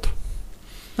 Hey, you're old.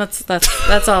 That's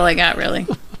all I got, really.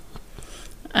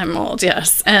 I'm old,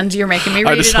 yes, and you're making me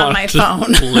read it on my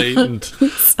phone. Blatant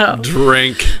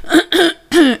drink.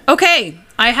 Okay,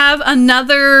 I have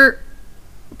another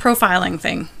profiling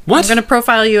thing. What? I'm going to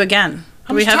profile you again.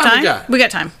 Do we have time? We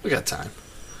got time. We got time.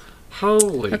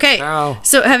 Holy cow.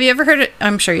 So have you ever heard it?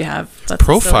 I'm sure you have. That's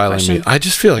profiling me. I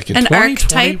just feel like in an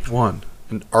 2021,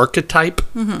 an archetype?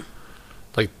 Mm-hmm.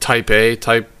 Like type A,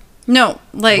 type... No,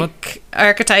 like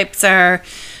archetypes are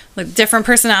like different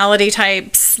personality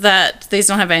types that these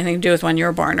don't have anything to do with when you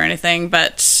were born or anything,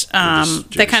 but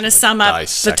they kind of sum up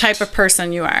the type of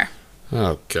person you are.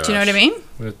 Oh, gosh. Do you know what I mean?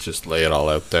 Let's just lay it all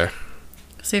out there.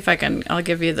 See if I'll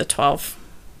give you the 12.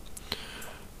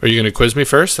 Are you going to quiz me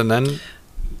first and then...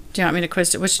 Do you want me to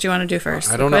quiz? Which do you want to do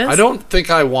first? I don't know. I don't think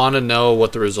I want to know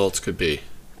what the results could be.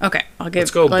 Okay,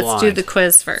 Let's go blind. Let's do the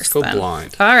quiz first. Let's go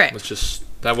blind. All right. Let's just...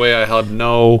 That way I have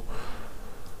no...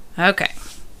 Okay.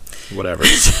 Whatever.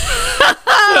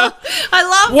 I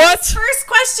love what? This first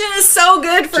question is so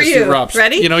good for just you. Erupts.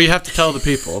 Ready? You know, you have to tell the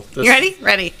people. You ready?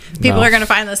 Ready. People are going to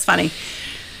find this funny.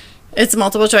 It's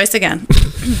multiple choice again.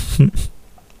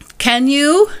 Can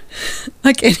you...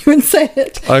 I can't even say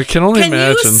it. I can only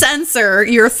imagine. Can you censor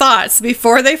your thoughts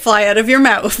before they fly out of your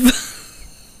mouth?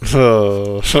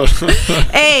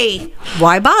 A.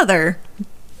 Why bother?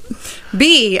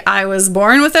 B. I was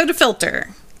born without a filter.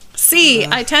 C.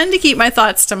 I tend to keep my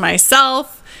thoughts to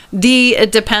myself. D.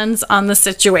 It depends on the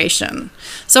situation.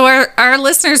 So our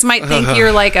listeners might think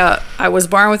you're like I was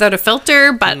born without a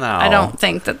filter, but no. I don't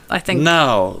think that. I think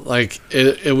no, like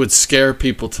it would scare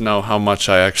people to know how much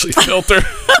I actually filter.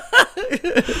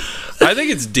 I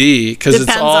think it's D because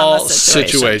it's all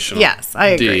situational. Yes, I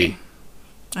agree. D.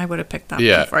 I would have picked that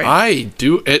one for you. I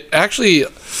do. It actually,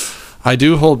 I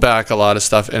do hold back a lot of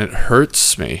stuff, and it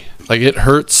hurts me. Like it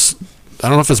hurts. I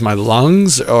don't know if it's my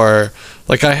lungs or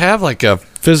like I have like a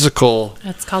physical.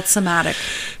 It's called somatic.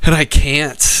 And I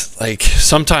can't. Like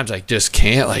sometimes I just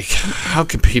can't. Like how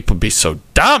can people be so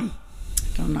dumb?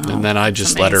 I don't know. And then I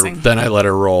just let her. Then I let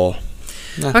her roll.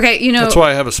 Okay, you know. That's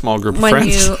why I have a small group of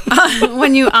friends.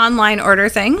 When you online order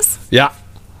things. Yeah.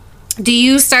 Do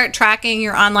you start tracking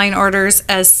your online orders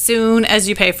as soon as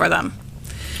you pay for them?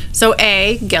 So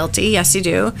A, guilty. Yes, you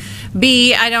do.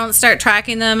 B, I don't start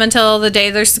tracking them until the day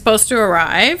they're supposed to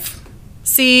arrive.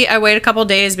 C, I wait a couple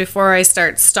days before I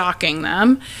start stalking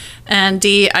them. And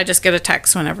D, I just get a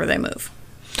text whenever they move.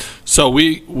 So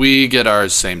we get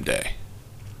ours same day.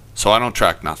 So I don't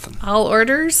track nothing. All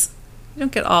orders? You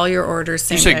don't get all your orders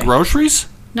same You say day. groceries?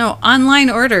 No, online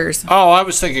orders. Oh, I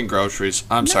was thinking groceries.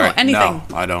 I'm sorry. anything.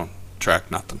 No, I don't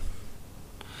track nothing.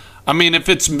 I mean, if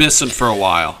it's missing for a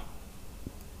while.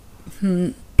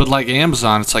 But like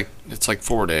Amazon, it's like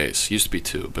 4 days. Used to be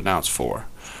 2, but now it's 4.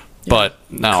 Yeah. But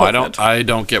no, COVID. I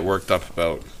don't get worked up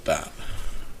about that.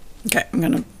 Okay, I'm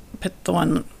gonna put the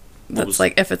one that's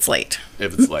like if it's late.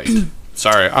 If it's late.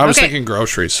 Sorry, I was Okay. thinking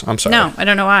groceries. I'm sorry. No, I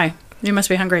don't know why. You must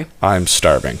be hungry. I'm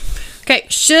starving. Okay,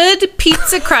 should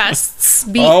pizza crusts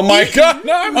be Oh my God,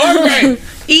 no, I'm hungry.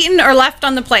 eaten or left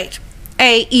on the plate?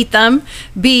 A, eat them.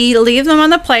 B, leave them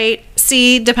on the plate.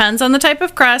 C, depends on the type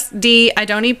of crust. D, I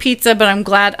don't eat pizza, but I'm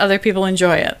glad other people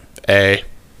enjoy it. A,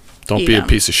 don't Eat be a 'em.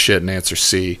 piece of shit and answer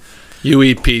C. You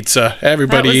eat pizza.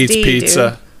 Everybody That was eats D,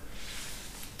 pizza.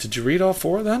 Did you read all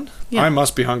 4 then? Yeah. I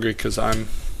must be hungry because I'm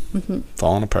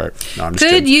falling apart. No, I'm just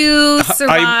Could kidding. you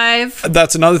survive?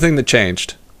 That's another thing that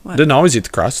changed. What? Didn't always eat the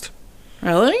crust.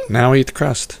 Really? Now I eat the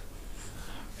crust.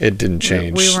 It didn't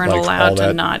change. We weren't like, all allowed to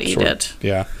that not eat it.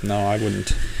 Yeah, no, I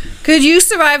wouldn't. Could you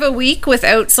survive a week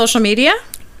without social media?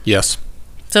 Yes.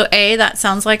 So A, that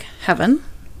sounds like heaven.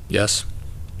 Yes.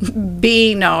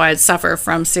 B, no, I'd suffer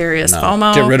from serious No.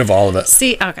 FOMO. Get rid of all of it.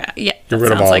 C, okay, yeah, Get that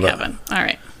rid of sounds all like of it. heaven. All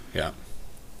right. Yeah.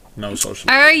 No social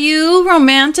media. Are you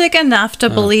romantic enough to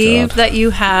believe God. that you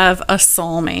have a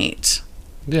soulmate?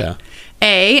 Yeah.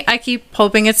 A, I keep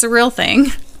hoping it's a real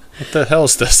thing. What the hell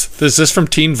is this? Is this from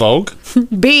Teen Vogue?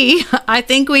 B, I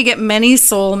think we get many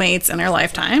soulmates in our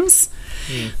lifetimes.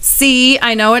 C,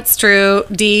 I know it's true.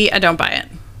 D, I don't buy it.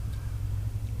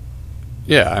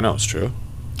 Yeah, I know it's true.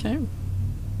 Okay.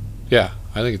 Yeah,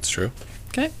 I think it's true.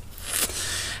 Okay.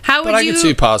 How But would I you? can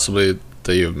see possibly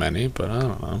that you have many, but I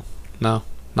don't know. No,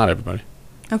 not everybody.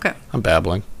 Okay. I'm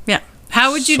babbling. Yeah.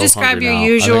 How would you So describe hungry your now. I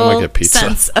think I might usual get pizza.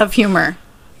 sense of humor?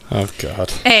 Oh,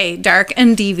 God. A, dark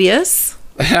and devious.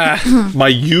 My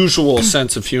usual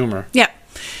sense of humor. Yeah.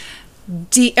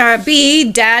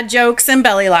 B, dad jokes and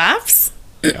belly laughs.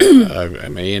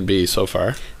 I'm A and B so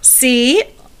far. C,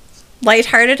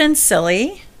 lighthearted and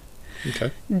silly.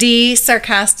 Okay. D,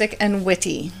 sarcastic and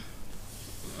witty.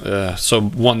 So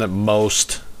one that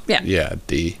most... Yeah. Yeah,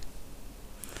 D.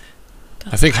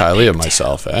 I think highly of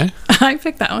myself, eh? I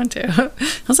picked that one too. I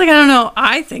was like, I don't know.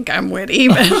 I think I'm witty,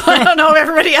 but I don't know if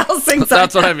everybody else thinks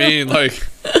That's what I mean. Like,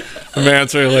 I'm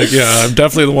answering like, yeah, I'm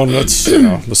definitely the one that's,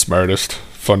 the smartest,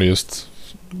 funniest,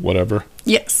 whatever.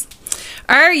 Yes.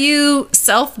 Are you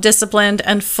self-disciplined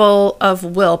and full of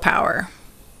willpower?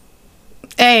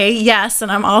 A, yes,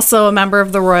 and I'm also a member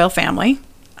of the royal family.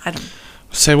 I don't.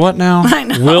 Say what now? I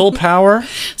know. Willpower?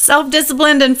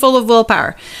 Self-disciplined and full of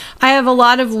willpower. I have a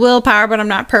lot of willpower, but I'm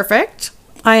not perfect.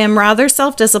 I am rather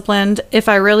self-disciplined. If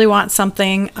I really want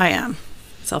something, I am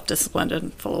self-disciplined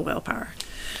and full of willpower.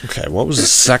 Okay, what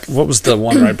was the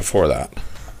one right before that?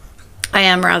 I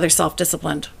am rather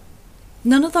self-disciplined.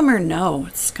 None of them are no.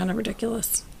 It's kind of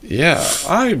ridiculous. Yeah,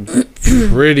 I'm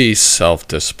pretty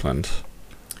self-disciplined.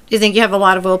 You think you have a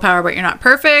lot of willpower, but you're not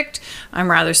perfect. I'm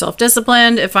rather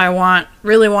self-disciplined. If I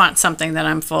really want something, then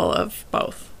I'm full of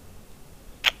both.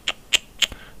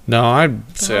 No,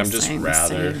 I'd say I'm just same,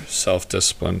 rather same.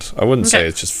 self-disciplined. I wouldn't say Okay.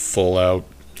 it's just full out.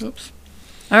 Oops.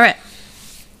 All right.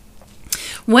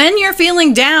 When you're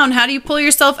feeling down, how do you pull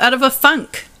yourself out of a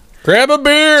funk? Grab a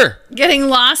beer! Getting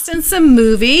lost in some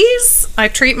movies. I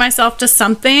treat myself to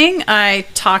something. I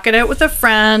talk it out with a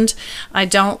friend. I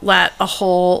don't let a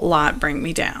whole lot bring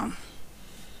me down.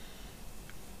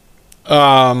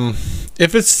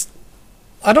 If it's...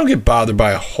 I don't get bothered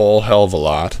by a whole hell of a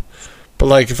lot. But,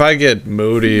 like, if I get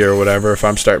moody or whatever, if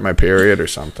I'm starting my period or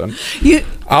something,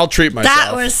 I'll treat myself.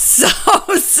 That was so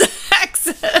sexist.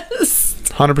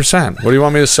 100%. What do you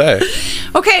want me to say?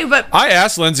 Okay, but I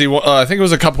asked Lindsay, I think it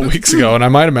was a couple weeks ago, and I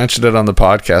might have mentioned it on the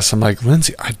podcast. I'm like,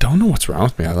 Lindsay, I don't know what's wrong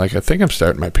with me. I think I'm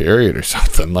starting my period or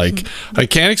something. Like, I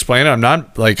can't explain it. I'm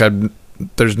not, like,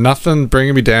 there's nothing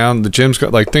bringing me down. The gym's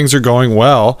got, like, things are going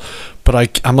well,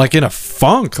 but I'm like in a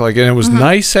funk. Like, and it was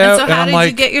nice out. and so how I'm did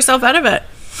like, you get yourself out of it?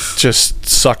 just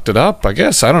sucked it up, I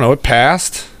guess. I don't know. It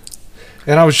passed.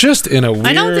 And I was just in a weird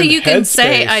I don't think you can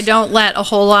say headspace. I don't let a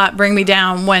whole lot bring me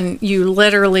down when you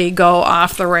literally go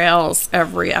off the rails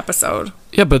every episode.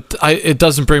 Yeah, but it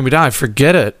doesn't bring me down. I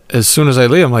forget it as soon as I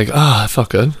leave. I'm like, I felt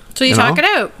good. So you talk it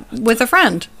out with a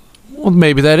friend. Well,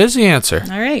 maybe that is the answer.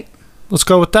 All right. Let's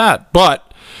go with that.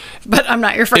 But but I'm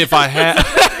not your friend. If I had...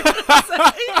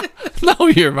 No,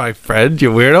 you're my friend,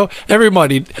 you weirdo.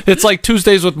 Everybody, it's like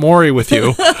Tuesdays with Maury with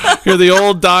you. You're the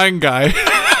old dying guy.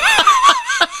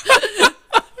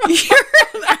 You're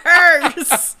an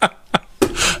arse.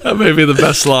 That may be the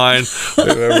best line we've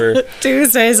ever.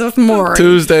 Tuesdays with Maury.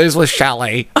 Tuesdays with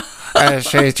Shelley.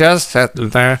 She just sat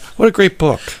there. What a great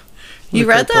book. You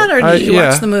read that, or did you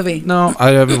watch the movie? No,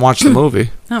 I haven't watched the movie.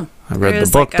 Oh, I read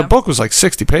the book. The book was like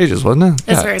 60 pages, wasn't it?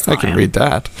 It's very small. I can read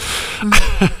that.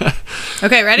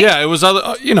 Okay, ready? Yeah, it was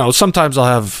other. Sometimes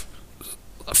I'll have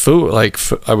food. Like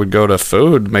I would go to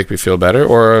food, make me feel better,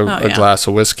 or a glass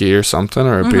of whiskey or something,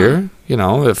 or a beer.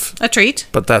 If a treat.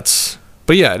 But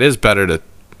yeah, it is better to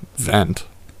vent.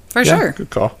 For sure. Good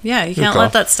call. Yeah, you can't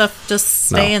let that stuff just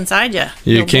stay inside you.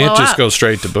 You can't just go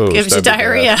straight to booze. Gives you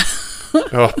diarrhea.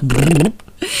 Oh.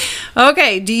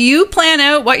 Okay, do you plan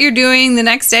out what you're doing the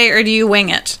next day, or do you wing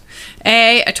it?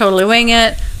 A, I totally wing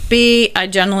it. B, I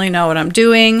generally know what I'm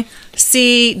doing.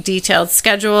 C, detailed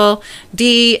schedule.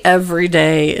 D, every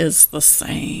day is the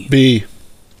same. B,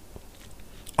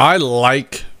 I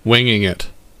like winging it,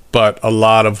 but a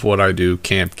lot of what I do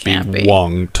can't be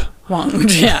wonged.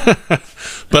 Yeah.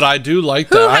 But I do like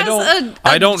that.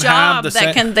 I don't have the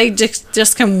same. They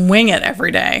just can wing it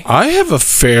every day. I have a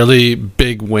fairly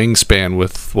big wingspan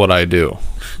with what I do.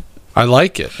 I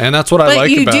like it, and that's what I like about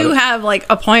it. But you do have like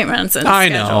appointments and I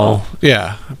schedule. know,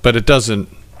 yeah, but it doesn't.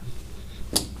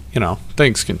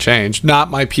 Things can change. Not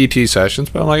my PT sessions,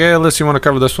 but I'm like, hey, Alyssa, you want to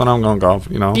cover this one? I'm going to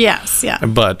go. Yes, yeah.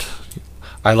 But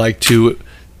I like to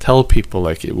tell people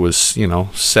like it was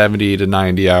 70 to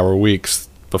 90 hour weeks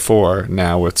before.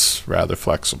 Now it's rather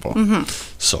flexible.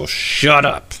 So shut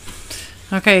up.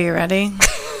 Okay, you ready?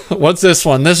 What's this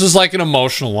one? This is like an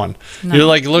emotional one. No, you're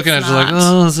like looking at it, like,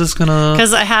 oh, is this gonna?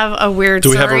 Because I have a weird Do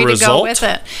we have a story to result? go with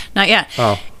it. Not yet.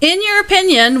 Oh. In your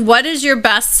opinion, what is your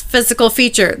best physical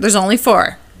feature? There's only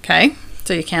 4. Okay,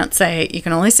 so you can't say. You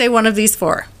can only say one of these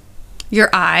 4. Your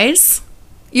eyes,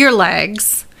 your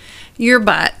legs, your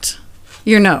butt,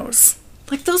 your nose.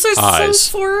 Like those are Eyes.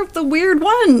 so 4 of the weird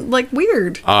one. Like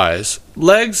weird. Eyes,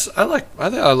 legs. I think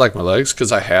I like my legs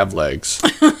because I have legs.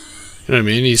 You know what I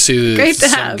mean? You see Great to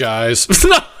some have. guys.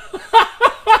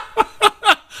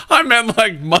 I meant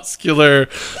like muscular,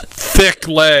 thick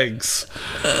legs,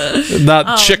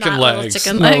 not chicken legs.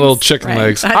 Not little chicken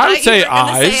legs. I would say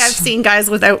eyes. I've seen guys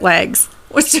without legs,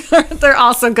 which they're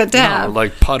also good to have.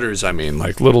 Like putters. I mean,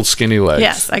 like little skinny legs.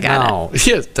 Yes, I got it.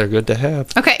 Yes, they're good to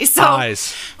have. Okay, so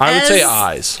eyes. I would say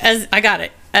eyes. As I got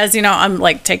it. As you know, I'm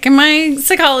like taking my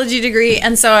psychology degree,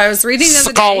 and so I was reading the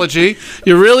other day. Psychology.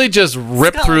 You really just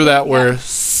ripped through that word.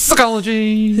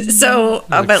 Psychology. So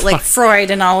about like Freud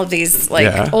and all of these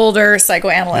older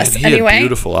psychoanalysts. Man, he had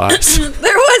beautiful eyes.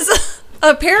 There was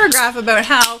a paragraph about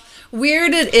how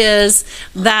weird it is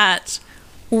that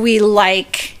we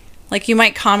like you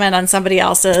might comment on somebody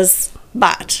else's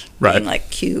butt being like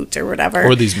cute or whatever,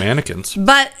 or these mannequins.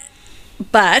 But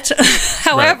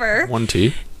however,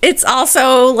 1T. It's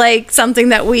also like something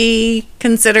that we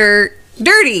consider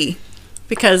dirty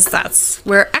because that's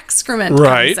where excrement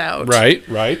comes out.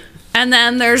 Right. And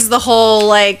then there's the whole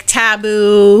like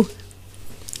taboo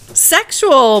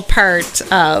sexual part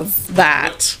of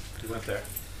that. You went there.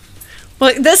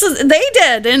 Well, they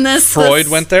did in this. Freud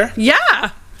went there? Yeah.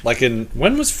 Like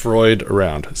when was Freud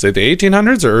around? Is it the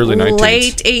 1800s or early 1900s?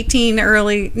 Late 18,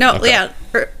 early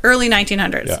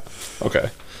 1900s. Yeah. Okay.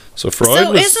 So Freud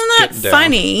was isn't that down.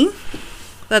 funny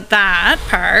that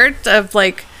part of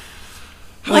like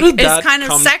it's kind of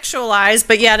sexualized,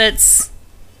 but yet it's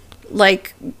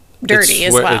like dirty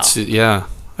as well. Yeah.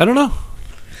 I don't know.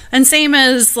 And same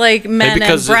as like men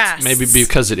and breasts. Maybe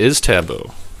because it is taboo.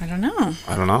 I don't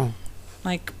know.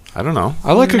 Like I don't know.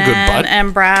 I like a good butt.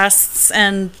 And breasts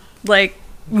and like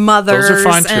mothers. Those are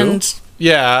fine and, too.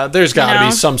 Yeah, there's got to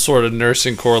be some sort of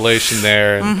nursing correlation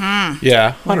there. And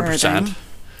Yeah, 100%.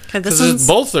 Because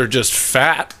both are just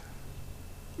fat.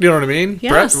 You know what I mean?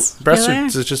 Yes.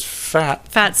 Breasts are just fat.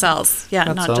 Fat cells. Yeah,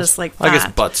 not just like fat. I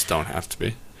guess butts don't have to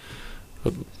be.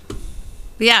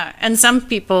 Yeah, and some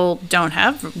people don't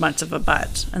have much of a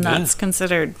butt, and that's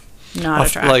considered not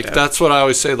attractive. Like, that's what I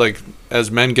always say, like,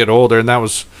 as men get older, and that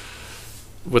was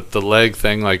with the leg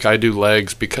thing, like, I do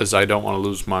legs because I don't want to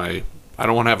lose I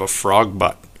don't want to have a frog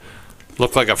butt.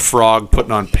 Look like a frog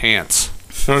putting on pants.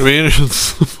 You know what I mean?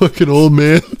 It's a fucking old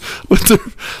man with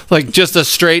like just a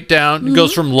straight down. It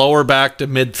goes from lower back to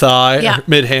mid thigh,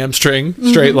 mid hamstring,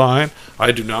 straight line.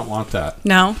 I do not want that.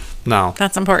 No.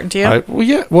 That's important to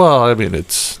you. Well, I mean,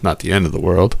 it's not the end of the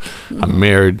world. I'm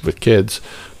married with kids,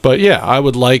 but yeah, I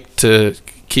would like to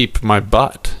keep my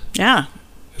butt. Yeah.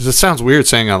 Because it sounds weird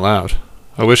saying out loud.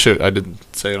 I wish I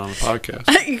didn't say it on the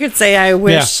podcast. You could say, I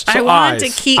wish. Yeah, so I want to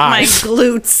eyes, keep eyes. my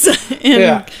glutes in.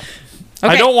 Yeah.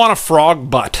 Okay. I don't want a frog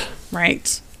butt.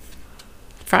 Right.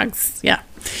 Frogs, yeah.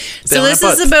 They So on a this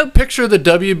butt. is about... Picture the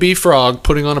WB frog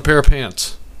putting on a pair of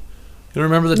pants. You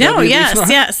remember the No, WB frog?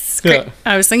 yes. Yeah.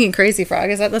 I was thinking Crazy Frog.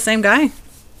 Is that the same guy?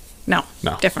 No.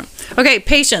 Different. Okay,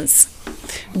 patience.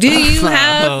 Do you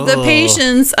have the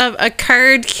patience of a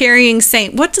card-carrying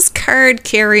saint? What does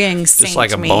card-carrying saint Just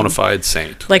like a mean? bona fide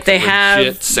saint. Like they Legit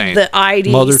have saint. the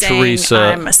ID Mother saying, Teresa.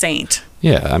 I'm a saint.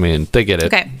 Yeah, I mean, they get it.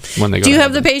 Okay. When they go Do you to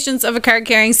have the heaven. patience of a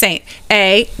card-carrying saint?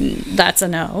 A, that's a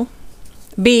no.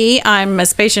 B, I'm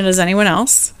as patient as anyone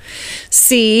else.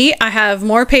 C, I have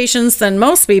more patience than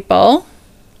most people.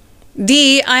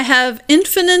 D, I have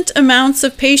infinite amounts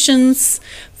of patience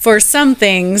for some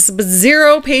things, but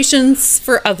zero patience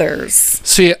for others.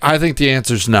 See, I think the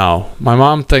answer's no. My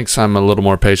mom thinks I'm a little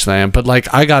more patient than I am, but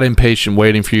like I got impatient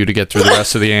waiting for you to get through the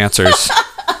rest of the answers.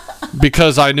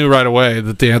 Because I knew right away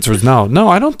that the answer was no. No,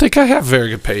 I don't think I have very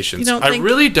good patience. You don't I think-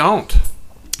 really don't.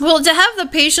 Well, to have the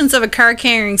patience of a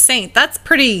card-carrying saint, that's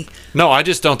pretty... No, I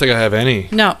just don't think I have any.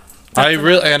 No. I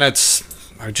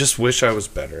just wish I was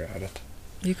better at it.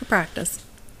 You could practice.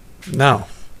 No.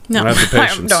 No, I don't have the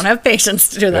patience. don't have patience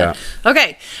to do that.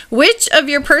 Okay. Which of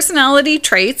your personality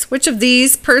traits, which of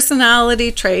these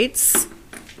personality traits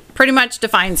pretty much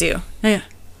defines you? Yeah.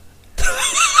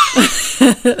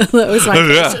 That was my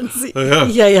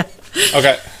patience. Yeah.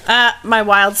 Okay. My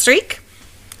wild streak.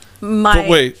 But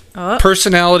wait,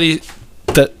 personality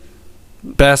that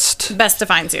best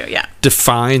defines you, yeah.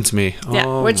 defines me. Yeah.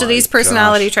 Oh Which of my these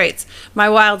personality gosh. traits? My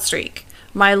wild streak,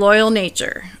 my loyal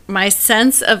nature, my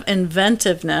sense of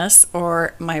inventiveness,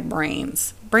 or my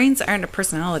brains. Brains aren't a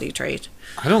personality trait.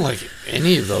 I don't like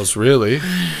any of those really.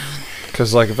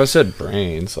 Because like if I said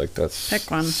brains, like that's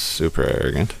Pick one. super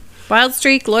arrogant. Wild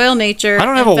streak, loyal nature. I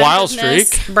don't have a wild inventiveness,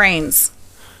 streak. Brains.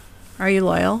 Are you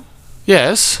loyal?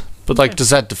 Yes, but like does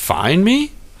that define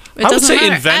me? It I would doesn't say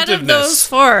matter. Out of those inventiveness.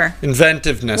 four,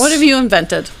 Inventiveness. what have you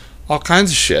invented? All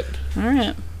kinds of shit. All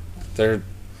right. They're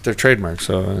trademarked,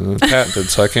 so patented,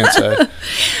 so I can't say.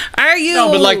 Are you?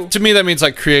 No, but like to me that means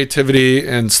like creativity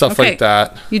and stuff Okay. like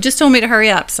that. You just told me to hurry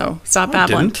up, so stop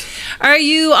babbling. didn't. Are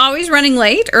you always running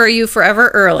late, or are you forever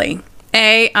early?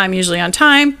 A, I'm usually on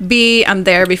time. B, I'm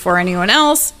there before anyone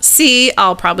else. C,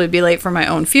 I'll probably be late for my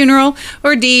own funeral.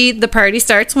 Or D, the party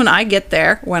starts when I get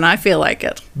there, when I feel like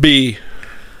it. B.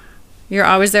 You're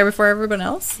always there before everyone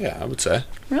else? Yeah, I would say.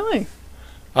 Really?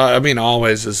 I mean,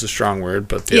 always is a strong word,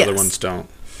 but the other Yes. ones don't.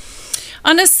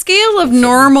 On a scale of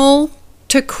normal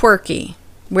to quirky,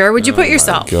 where would you put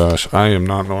yourself? Gosh, I am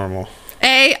not normal.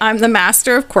 A, I'm the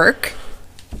master of quirk.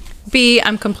 B,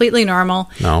 I'm completely normal.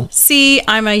 No. C,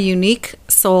 I'm a unique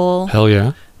soul. Hell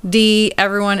yeah. D,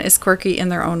 everyone is quirky in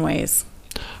their own ways.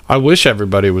 I wish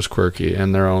everybody was quirky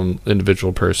and their own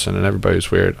individual person and everybody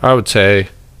was weird. I would say,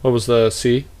 what was the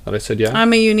C that I said? Yeah.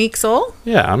 I'm a unique soul.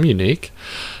 Yeah, I'm unique.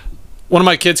 One of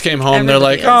my kids came home. They're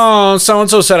like, Everybody "Oh, so and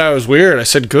so said I was weird." I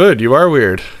said, "Good, you are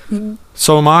weird.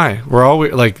 So am I. We're all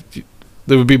weird." Like, it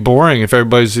would be boring if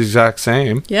everybody's the exact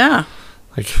same. Yeah.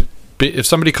 Like, if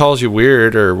somebody calls you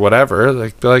weird or whatever,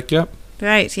 like, be like, "Yep."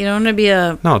 Right. You don't want to be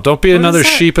a No, don't be what another is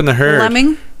that? sheep in the herd.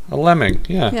 lemming. A lemming.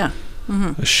 Yeah. Yeah.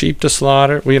 A sheep to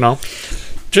slaughter. Well, you know,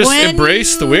 just When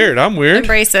embrace the you weird. I'm weird.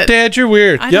 embrace it. Dad, you're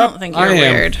weird. I Yep, don't think you're I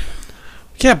am. weird.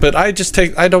 Yeah, but I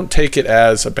don't take it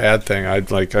as a bad thing.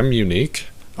 I'm unique.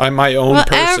 I'm my own Well,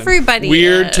 person. everybody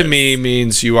Weird to is. me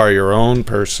means you are your own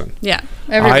person. Yeah.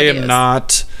 I Everybody am is.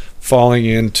 not falling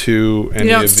into any You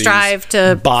don't of these strive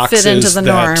to boxes fit into the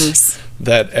that, norms.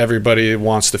 that everybody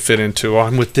wants to fit into. Oh,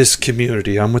 I'm with this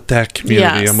community. I'm with that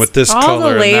community. Yes. I'm with this All color.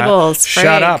 the and that. labels.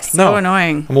 Shut up. So No.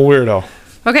 annoying. I'm a weirdo.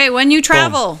 Okay, when you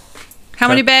travel, how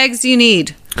many Okay. bags do you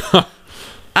need?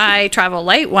 I travel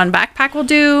light. One backpack will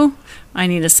do. I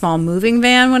need a small moving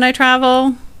van when I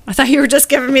travel. I thought you were just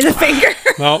giving me the finger.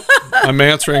 No, I'm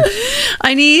answering.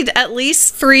 I need at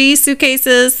least 3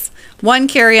 suitcases, 1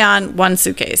 carry-on, 1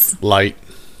 suitcase, Light.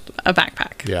 a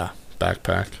backpack. Yeah.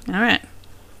 Backpack. All right.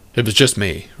 It was just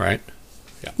me, right?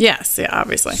 Yes, yeah,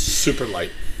 obviously. Super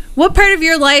light. What part of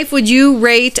your life would you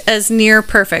rate as near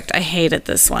perfect? I hated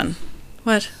this one.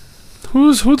 What?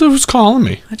 Who's calling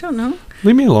me? I don't know.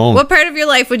 Leave me alone. What part of your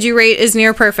life would you rate as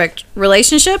near perfect?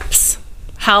 Relationships,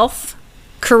 health,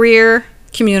 career,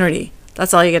 community.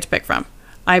 That's all you get to pick from.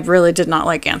 I really did not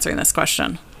like answering this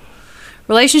question.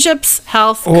 Relationships,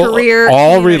 health, career,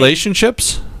 all community.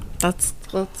 relationships? That's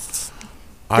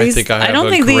I these- think I have I don't a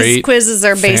think these great quizzes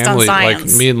are based on family.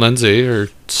 science. Like me and Lindsay are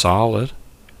solid.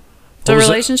 The What was it?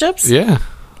 relationships? Yeah.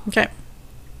 Okay.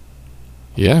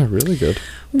 Yeah, really good.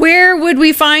 Where would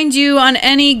we find you on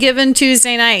any given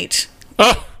Tuesday night?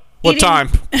 Oh, what Eating- time?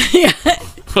 Yeah.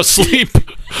 Asleep.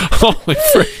 Holy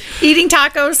frick. Eating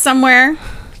tacos somewhere,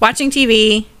 watching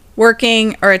TV,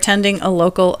 working, or attending a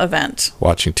local event.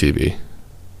 Watching TV.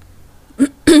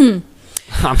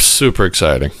 I'm super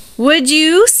exciting. Would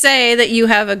you say that you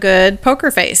have a good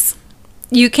poker face?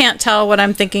 You can't tell what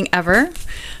I'm thinking ever.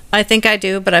 I think I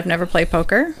do, but I've never played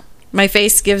poker. My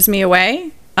face gives me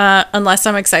away. Unless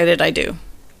I'm excited, I do.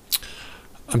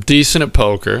 I'm decent at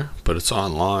poker, but it's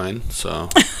online, so.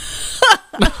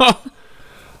 No,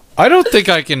 I don't think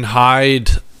I can hide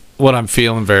what I'm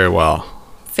feeling very well.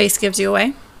 Face gives you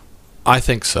away? I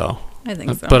think so. I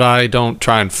think so. But I don't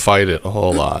try and fight it a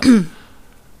whole lot.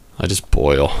 I just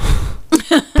boil.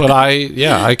 But I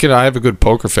have a good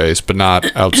poker face, but not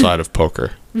outside of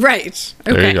poker. Right.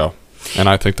 Okay. There you go. And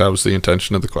I think that was the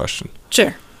intention of the question.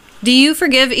 Sure. Do you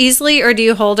forgive easily or do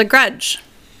you hold a grudge?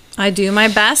 I do my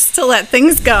best to let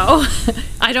things go.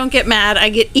 I don't get mad. I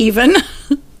get even.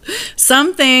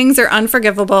 Some things are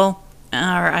unforgivable, or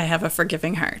I have a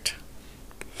forgiving heart.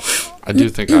 I do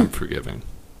think I'm forgiving.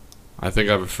 I think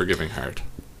I have a forgiving heart.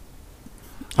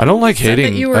 I don't like Said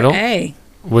hating. that you were A.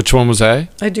 Which one was A?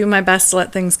 I do my best to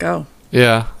let things go.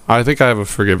 Yeah, I think I have a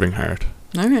forgiving heart.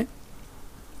 All right.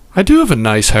 I do have a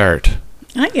nice heart.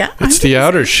 Yeah. It's the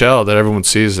outer shell that everyone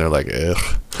sees and they're like,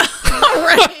 ugh. All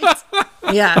right.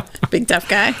 Yeah. Big tough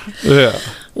guy. Yeah.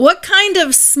 What kind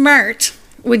of smart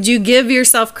would you give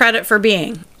yourself credit for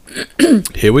being?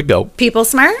 Here we go. People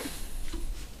smart?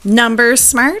 Numbers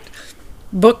smart?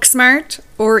 Book smart?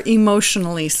 Or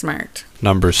emotionally smart?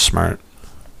 Numbers smart.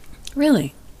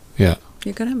 Really? Yeah,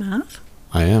 You're good at math?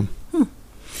 I am.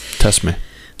 Test me.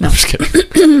 No, I'm just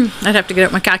kidding. I'd have to get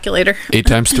out my calculator. 8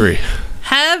 times 3.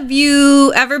 Have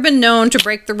you ever been known to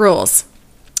break the rules?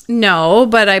 No,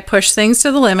 but I push things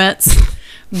to the limits.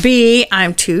 B,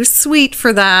 I'm too sweet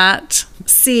for that.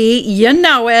 C, you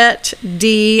know it.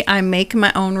 D, I make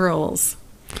my own rules.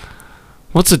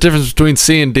 What's the difference between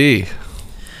C and D?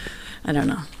 I don't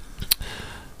know.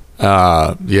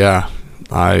 Yeah,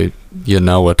 you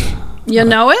know it. You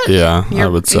know it? Yeah, I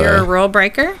would say. You're a rule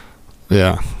breaker?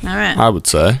 Yeah, All right. I would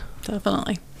say.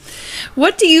 Definitely.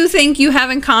 What do you think you have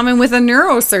in common with a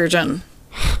neurosurgeon?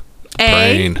 A,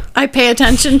 Brain. I pay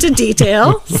attention to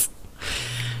details.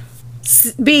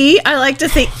 B, I like to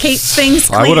keep things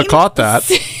clean. I would have caught that.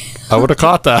 I would have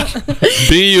caught that.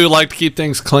 B, you like to keep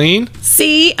things clean?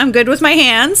 C, I'm good with my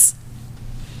hands.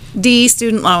 D,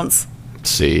 student loans.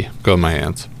 C, go with my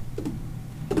hands.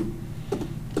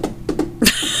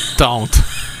 Don't.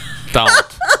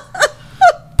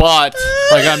 But,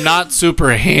 like, I'm not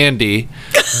super handy.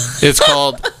 It's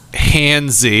called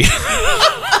handsy.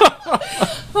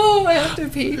 Oh, I have to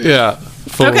pee. Yeah,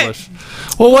 foolish.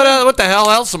 Well, what the hell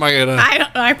else am I gonna?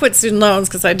 I put student loans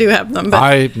because I do have them.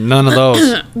 But None of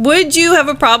those. would you have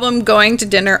a problem going to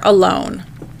dinner alone?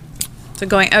 So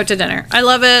going out to dinner. I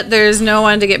love it. There's no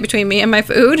one to get between me and my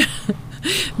food.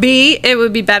 B, it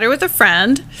would be better with a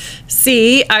friend.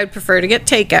 C, I'd prefer to get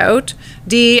takeout.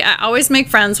 D, I always make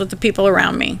friends with the people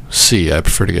around me. C, I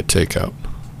prefer to get takeout.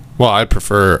 Well, I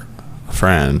prefer a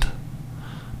friend.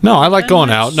 No, I like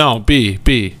going out. No, B.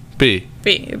 B,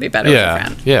 it'd be better with a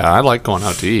friend. Yeah, I like going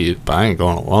out to eat, but I ain't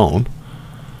going alone.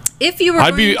 If you were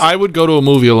I would go to a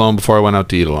movie alone before I went out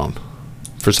to eat alone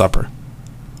for supper.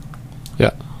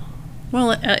 Yeah.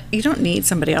 Well, you don't need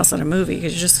somebody else at a movie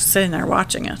because you're just sitting there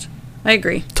watching it. I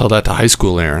agree. Tell that to high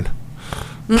school Aaron.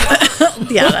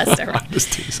 Yeah, that's different. I'm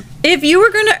just teasing. If you were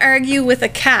going to argue with a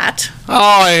cat, Oh,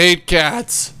 I hate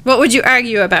cats. what would you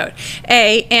argue about?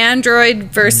 A, Android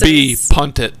versus... B,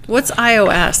 punt it. What's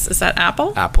iOS? Is that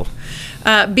Apple? Apple.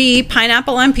 B,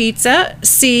 pineapple on pizza.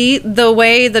 C, the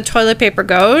way the toilet paper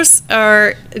goes.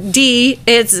 Or D,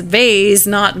 it's vase,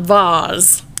 not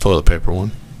vase. Toilet paper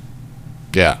one.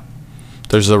 Yeah.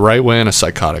 There's a right way and a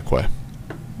psychotic way.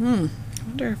 I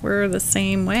wonder if we're the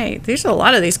same way. There's a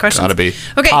lot of these questions. Gotta be.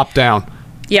 Okay. Top down.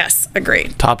 Yes,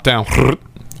 agreed. Top down.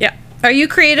 Yeah. Are you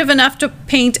creative enough to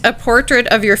paint a portrait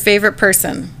of your favorite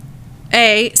person?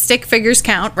 A, stick figures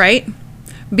count, right?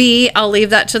 B, I'll leave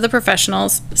that to the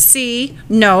professionals. C,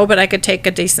 no, but I could take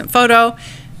a decent photo.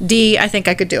 D, I think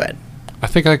I could do it. I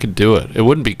think I could do it. It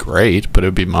wouldn't be great, but it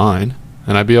would be mine,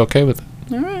 and I'd be okay with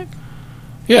it. All right.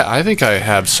 Yeah, I think I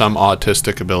have some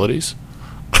autistic abilities.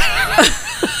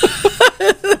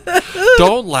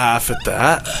 Don't laugh at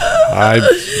that.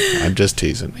 I'm just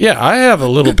teasing. Yeah, I have a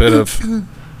little bit of...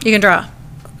 You can draw.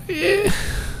 You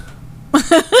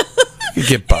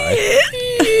get by.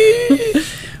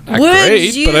 Not Would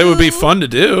great, but it would be fun to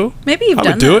do. Maybe you've I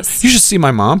done would do this. it. You should see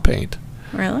my mom paint.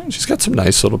 Really? She's got some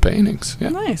nice little paintings. Yeah.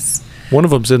 Nice. One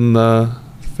of them's in the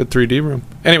Fit 3D room.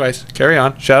 Anyways, carry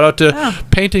on. Shout out to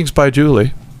Paintings by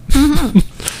Julie.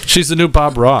 She's the new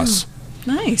Bob Ross.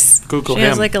 Nice. Google she him.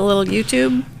 has like a little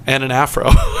YouTube. And an afro.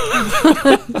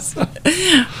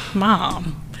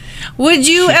 Mom, would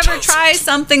you ever try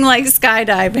something like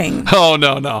skydiving? Oh,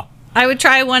 no. I would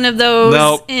try one of those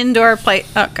Nope. indoor play.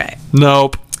 Okay.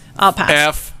 Nope. I'll pass.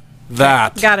 F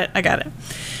that. Got it. I got it.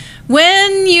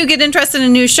 When you get interested in a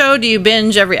new show, do you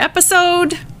binge every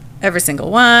episode? Every single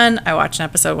one. I watch an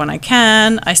episode when I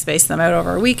can. I space them out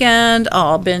over a weekend.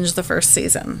 I'll binge the first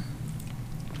season.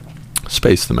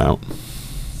 Space them out.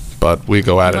 But we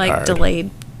go at it Like hard.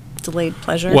 delayed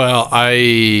pleasure. Well,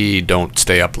 I don't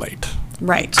stay up late.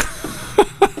 Right.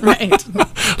 Right.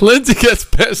 Lindsay gets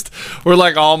pissed. We're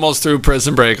like almost through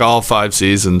Prison Break, all 5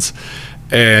 seasons,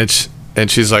 and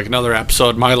she's like, another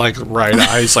episode. My like right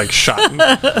eye's like shutting,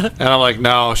 and I'm like,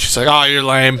 no. She's like, oh, you're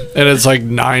lame. And it's like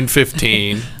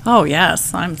 9:15. Oh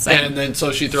yes, I'm saying. And then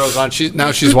so she throws on. She's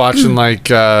watching like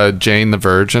Jane the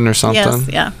Virgin or something. Yes.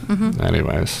 Yeah. Mm-hmm.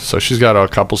 Anyways, so she's got a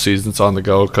couple seasons on the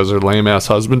go because her lame ass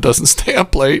husband doesn't stay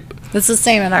up late. It's the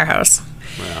same in our house.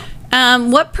 Yeah.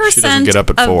 What percent get up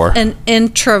at of 4. an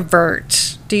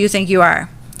introvert do you think you are?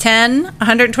 10,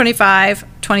 125,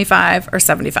 25, or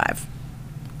 75?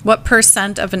 What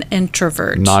percent of an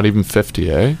introvert? Not even 50,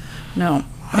 eh? No.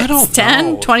 I don't It's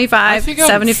 10, know. 25, I think I'm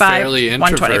 75, fairly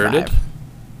introverted, 125.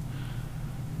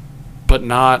 but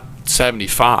not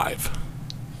 75.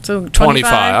 So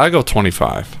 25. I go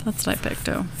 25. That's what I picked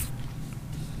too.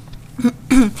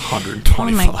 125.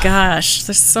 Oh my gosh.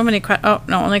 There's so many questions. Oh,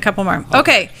 no, only a couple more.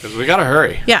 Okay. Because we gotta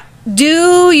hurry. Yeah.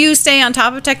 Do you stay on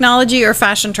top of technology or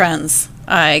fashion trends?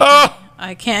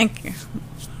 I can't.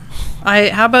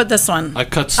 How about this one? I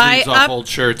cut sleeves off old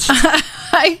shirts.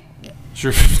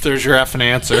 There's your effing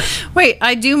answer. Wait,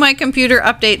 I do my computer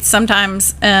updates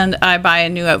sometimes, and I buy a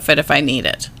new outfit if I need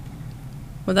it.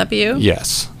 Would that be you?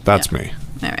 Yes, that's me.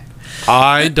 All right.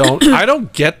 I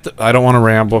don't get I don't want to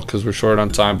ramble because we're short on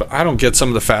time, but I don't get some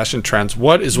of the fashion trends.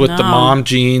 What is with the No. mom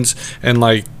jeans and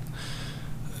like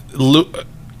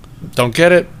don't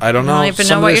get it. I don't know. don't even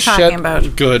Some know of what this you're talking shit,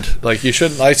 about. Good. Like you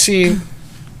shouldn't. I see.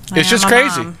 It's just am a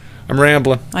crazy. mom. I'm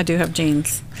rambling. I do have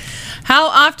jeans. How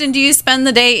often do you spend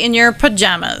the day in your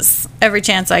pajamas? Every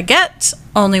chance I get.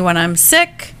 Only when I'm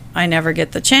sick. I never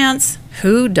get the chance.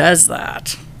 Who does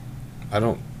that? I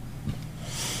don't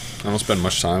spend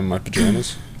much time in my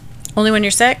pajamas. Only when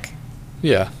you're sick?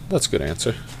 Yeah, that's a good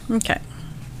answer. Okay.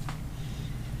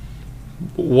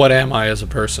 What am I as a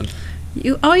person?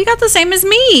 You got the same as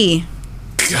me.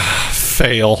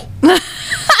 Fail.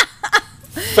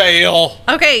 Fail.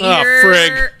 Okay, Oh, you're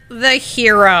frig. the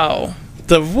hero.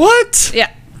 The what? Yeah.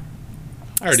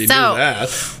 I already So- knew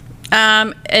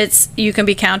that. It's you can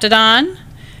be counted on.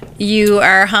 You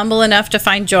are humble enough to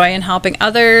find joy in helping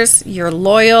others. You're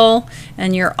loyal,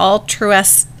 and you're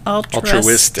altruistic.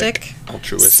 Altruistic.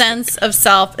 Sense of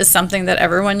self is something that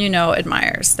everyone you know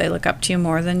admires. They look up to you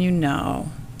more than you know.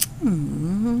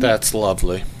 That's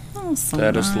lovely. Oh, so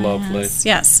That is lovely.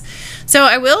 Yes. So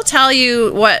I will tell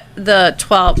you what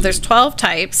there's 12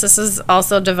 types. This is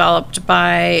also developed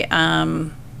by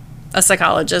a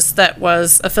psychologist that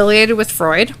was affiliated with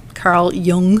Freud, Carl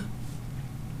Jung.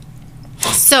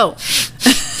 So,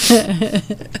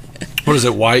 What is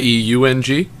it?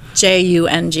 YEUNG?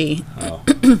 Jung. Oh.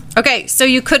 Okay, so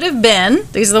you could have been,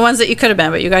 these are the ones that you could have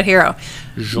been, but you got hero.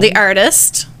 Jung? The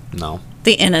artist, No,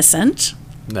 the innocent,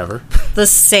 never. the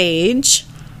sage,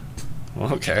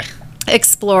 Okay.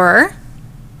 explorer,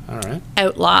 All right.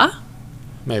 outlaw,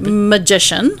 Maybe.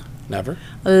 magician, Never.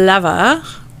 lover,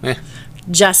 Eh.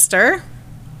 jester,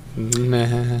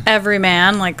 Nah.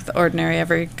 everyman, like the ordinary,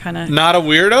 every kind of Not a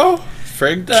weirdo?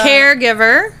 Frig that?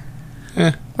 caregiver,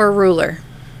 Eh. or ruler.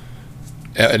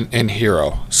 And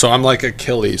hero. So I'm like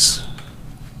Achilles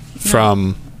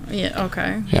from, Yeah,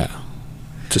 okay. yeah.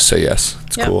 Just say yes.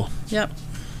 It's Yep. cool. Yep.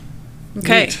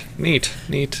 Okay. Neat.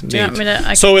 Do you want me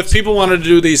to? So if people wanted to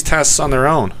do these tests on their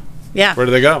own, Yeah. where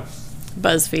do they go?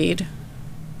 BuzzFeed,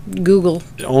 Google.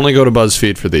 Only go to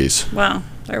BuzzFeed for these. Well,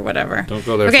 or whatever. Don't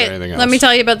go there Okay, for anything else. let me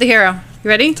tell you about the hero. You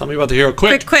ready? Tell me about the hero.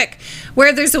 Quick. Quick.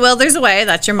 Where there's a will, there's a way.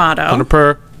 That's your motto. 100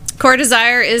 per. Core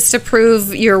desire is to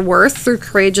prove your worth through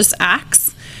courageous acts.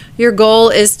 Your goal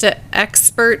is to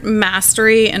expert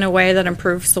mastery in a way that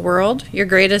improves the world. Your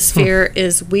greatest fear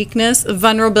is weakness,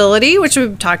 vulnerability, which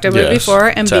we've talked about Yes, before,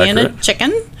 and it's being accurate. a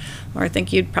chicken, or I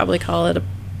think you'd probably call it a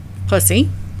pussy.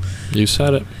 You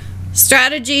said it.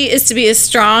 Strategy is to be as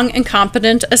strong and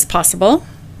competent as possible.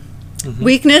 Mm-hmm.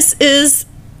 Weakness is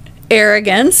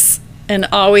arrogance and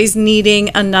always needing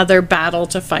another battle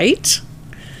to fight.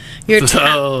 Your You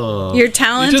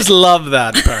talent. just love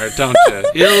that part, don't you?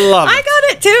 You love it. I got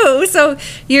it too. So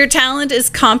your talent is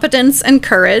competence and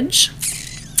courage.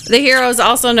 The hero is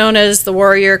also known as the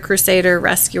warrior, crusader,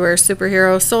 rescuer,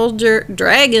 superhero, soldier,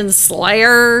 dragon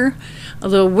slayer,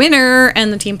 the winner,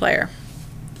 and the team player.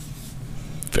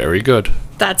 Very good.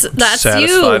 That's Satisfied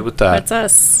you. with that. That's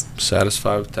us.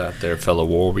 Satisfied with that there, fellow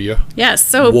warrior. Yes.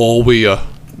 So Warrior.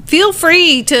 feel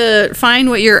free to find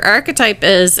what your archetype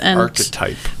is and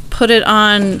Archetype. post it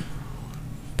on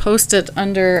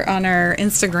our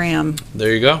Instagram.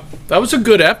 There you go. That was a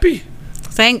good epi.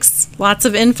 Thanks. Lots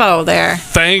of info there.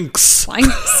 Thanks.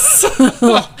 Thanks.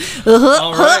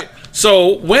 All right.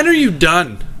 So when are you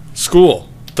done school?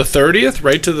 The 30th?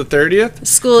 Right to the 30th?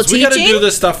 School 'Cause we got to teaching? do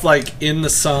this stuff like in the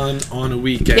sun on a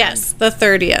weekend. Yes, the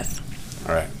 30th.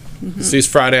 All right. So these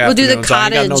Friday We'll do afternoons. the I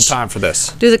ain't got no cottage. time for this.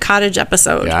 Do the cottage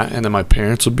episode. Yeah, and then my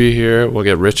parents will be here. We'll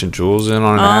get Rich and Jules in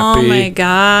on an Oh epi. my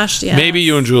gosh. Yeah. Maybe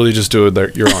you and Julie just do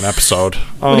your own episode.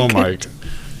 Oh my god.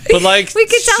 But like, We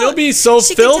could tell. she'll be so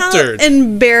she could tell filtered.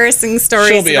 embarrassing stories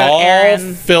She'll be about all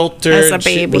Aaron filtered. as a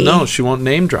baby. No, she won't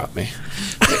name drop me.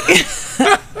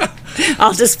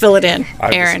 I'll just fill it in.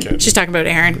 I'm just Aaron. kidding. She's talking about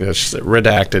Aaron. Yeah, she's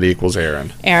redacted equals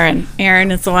Aaron.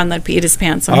 Aaron is the one that peed his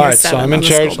pants on All year right, so 7 I'm in on the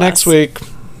school charge next bus. week.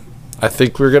 I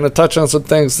think we're going to touch on some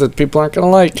things that people aren't going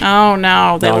to like. Oh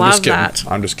no, they No, I'm love just kidding. that.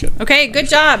 I'm just kidding. Okay, good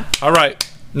job. All right,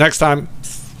 next time.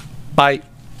 Bye.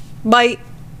 Bye.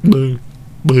 Bye.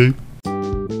 Bye.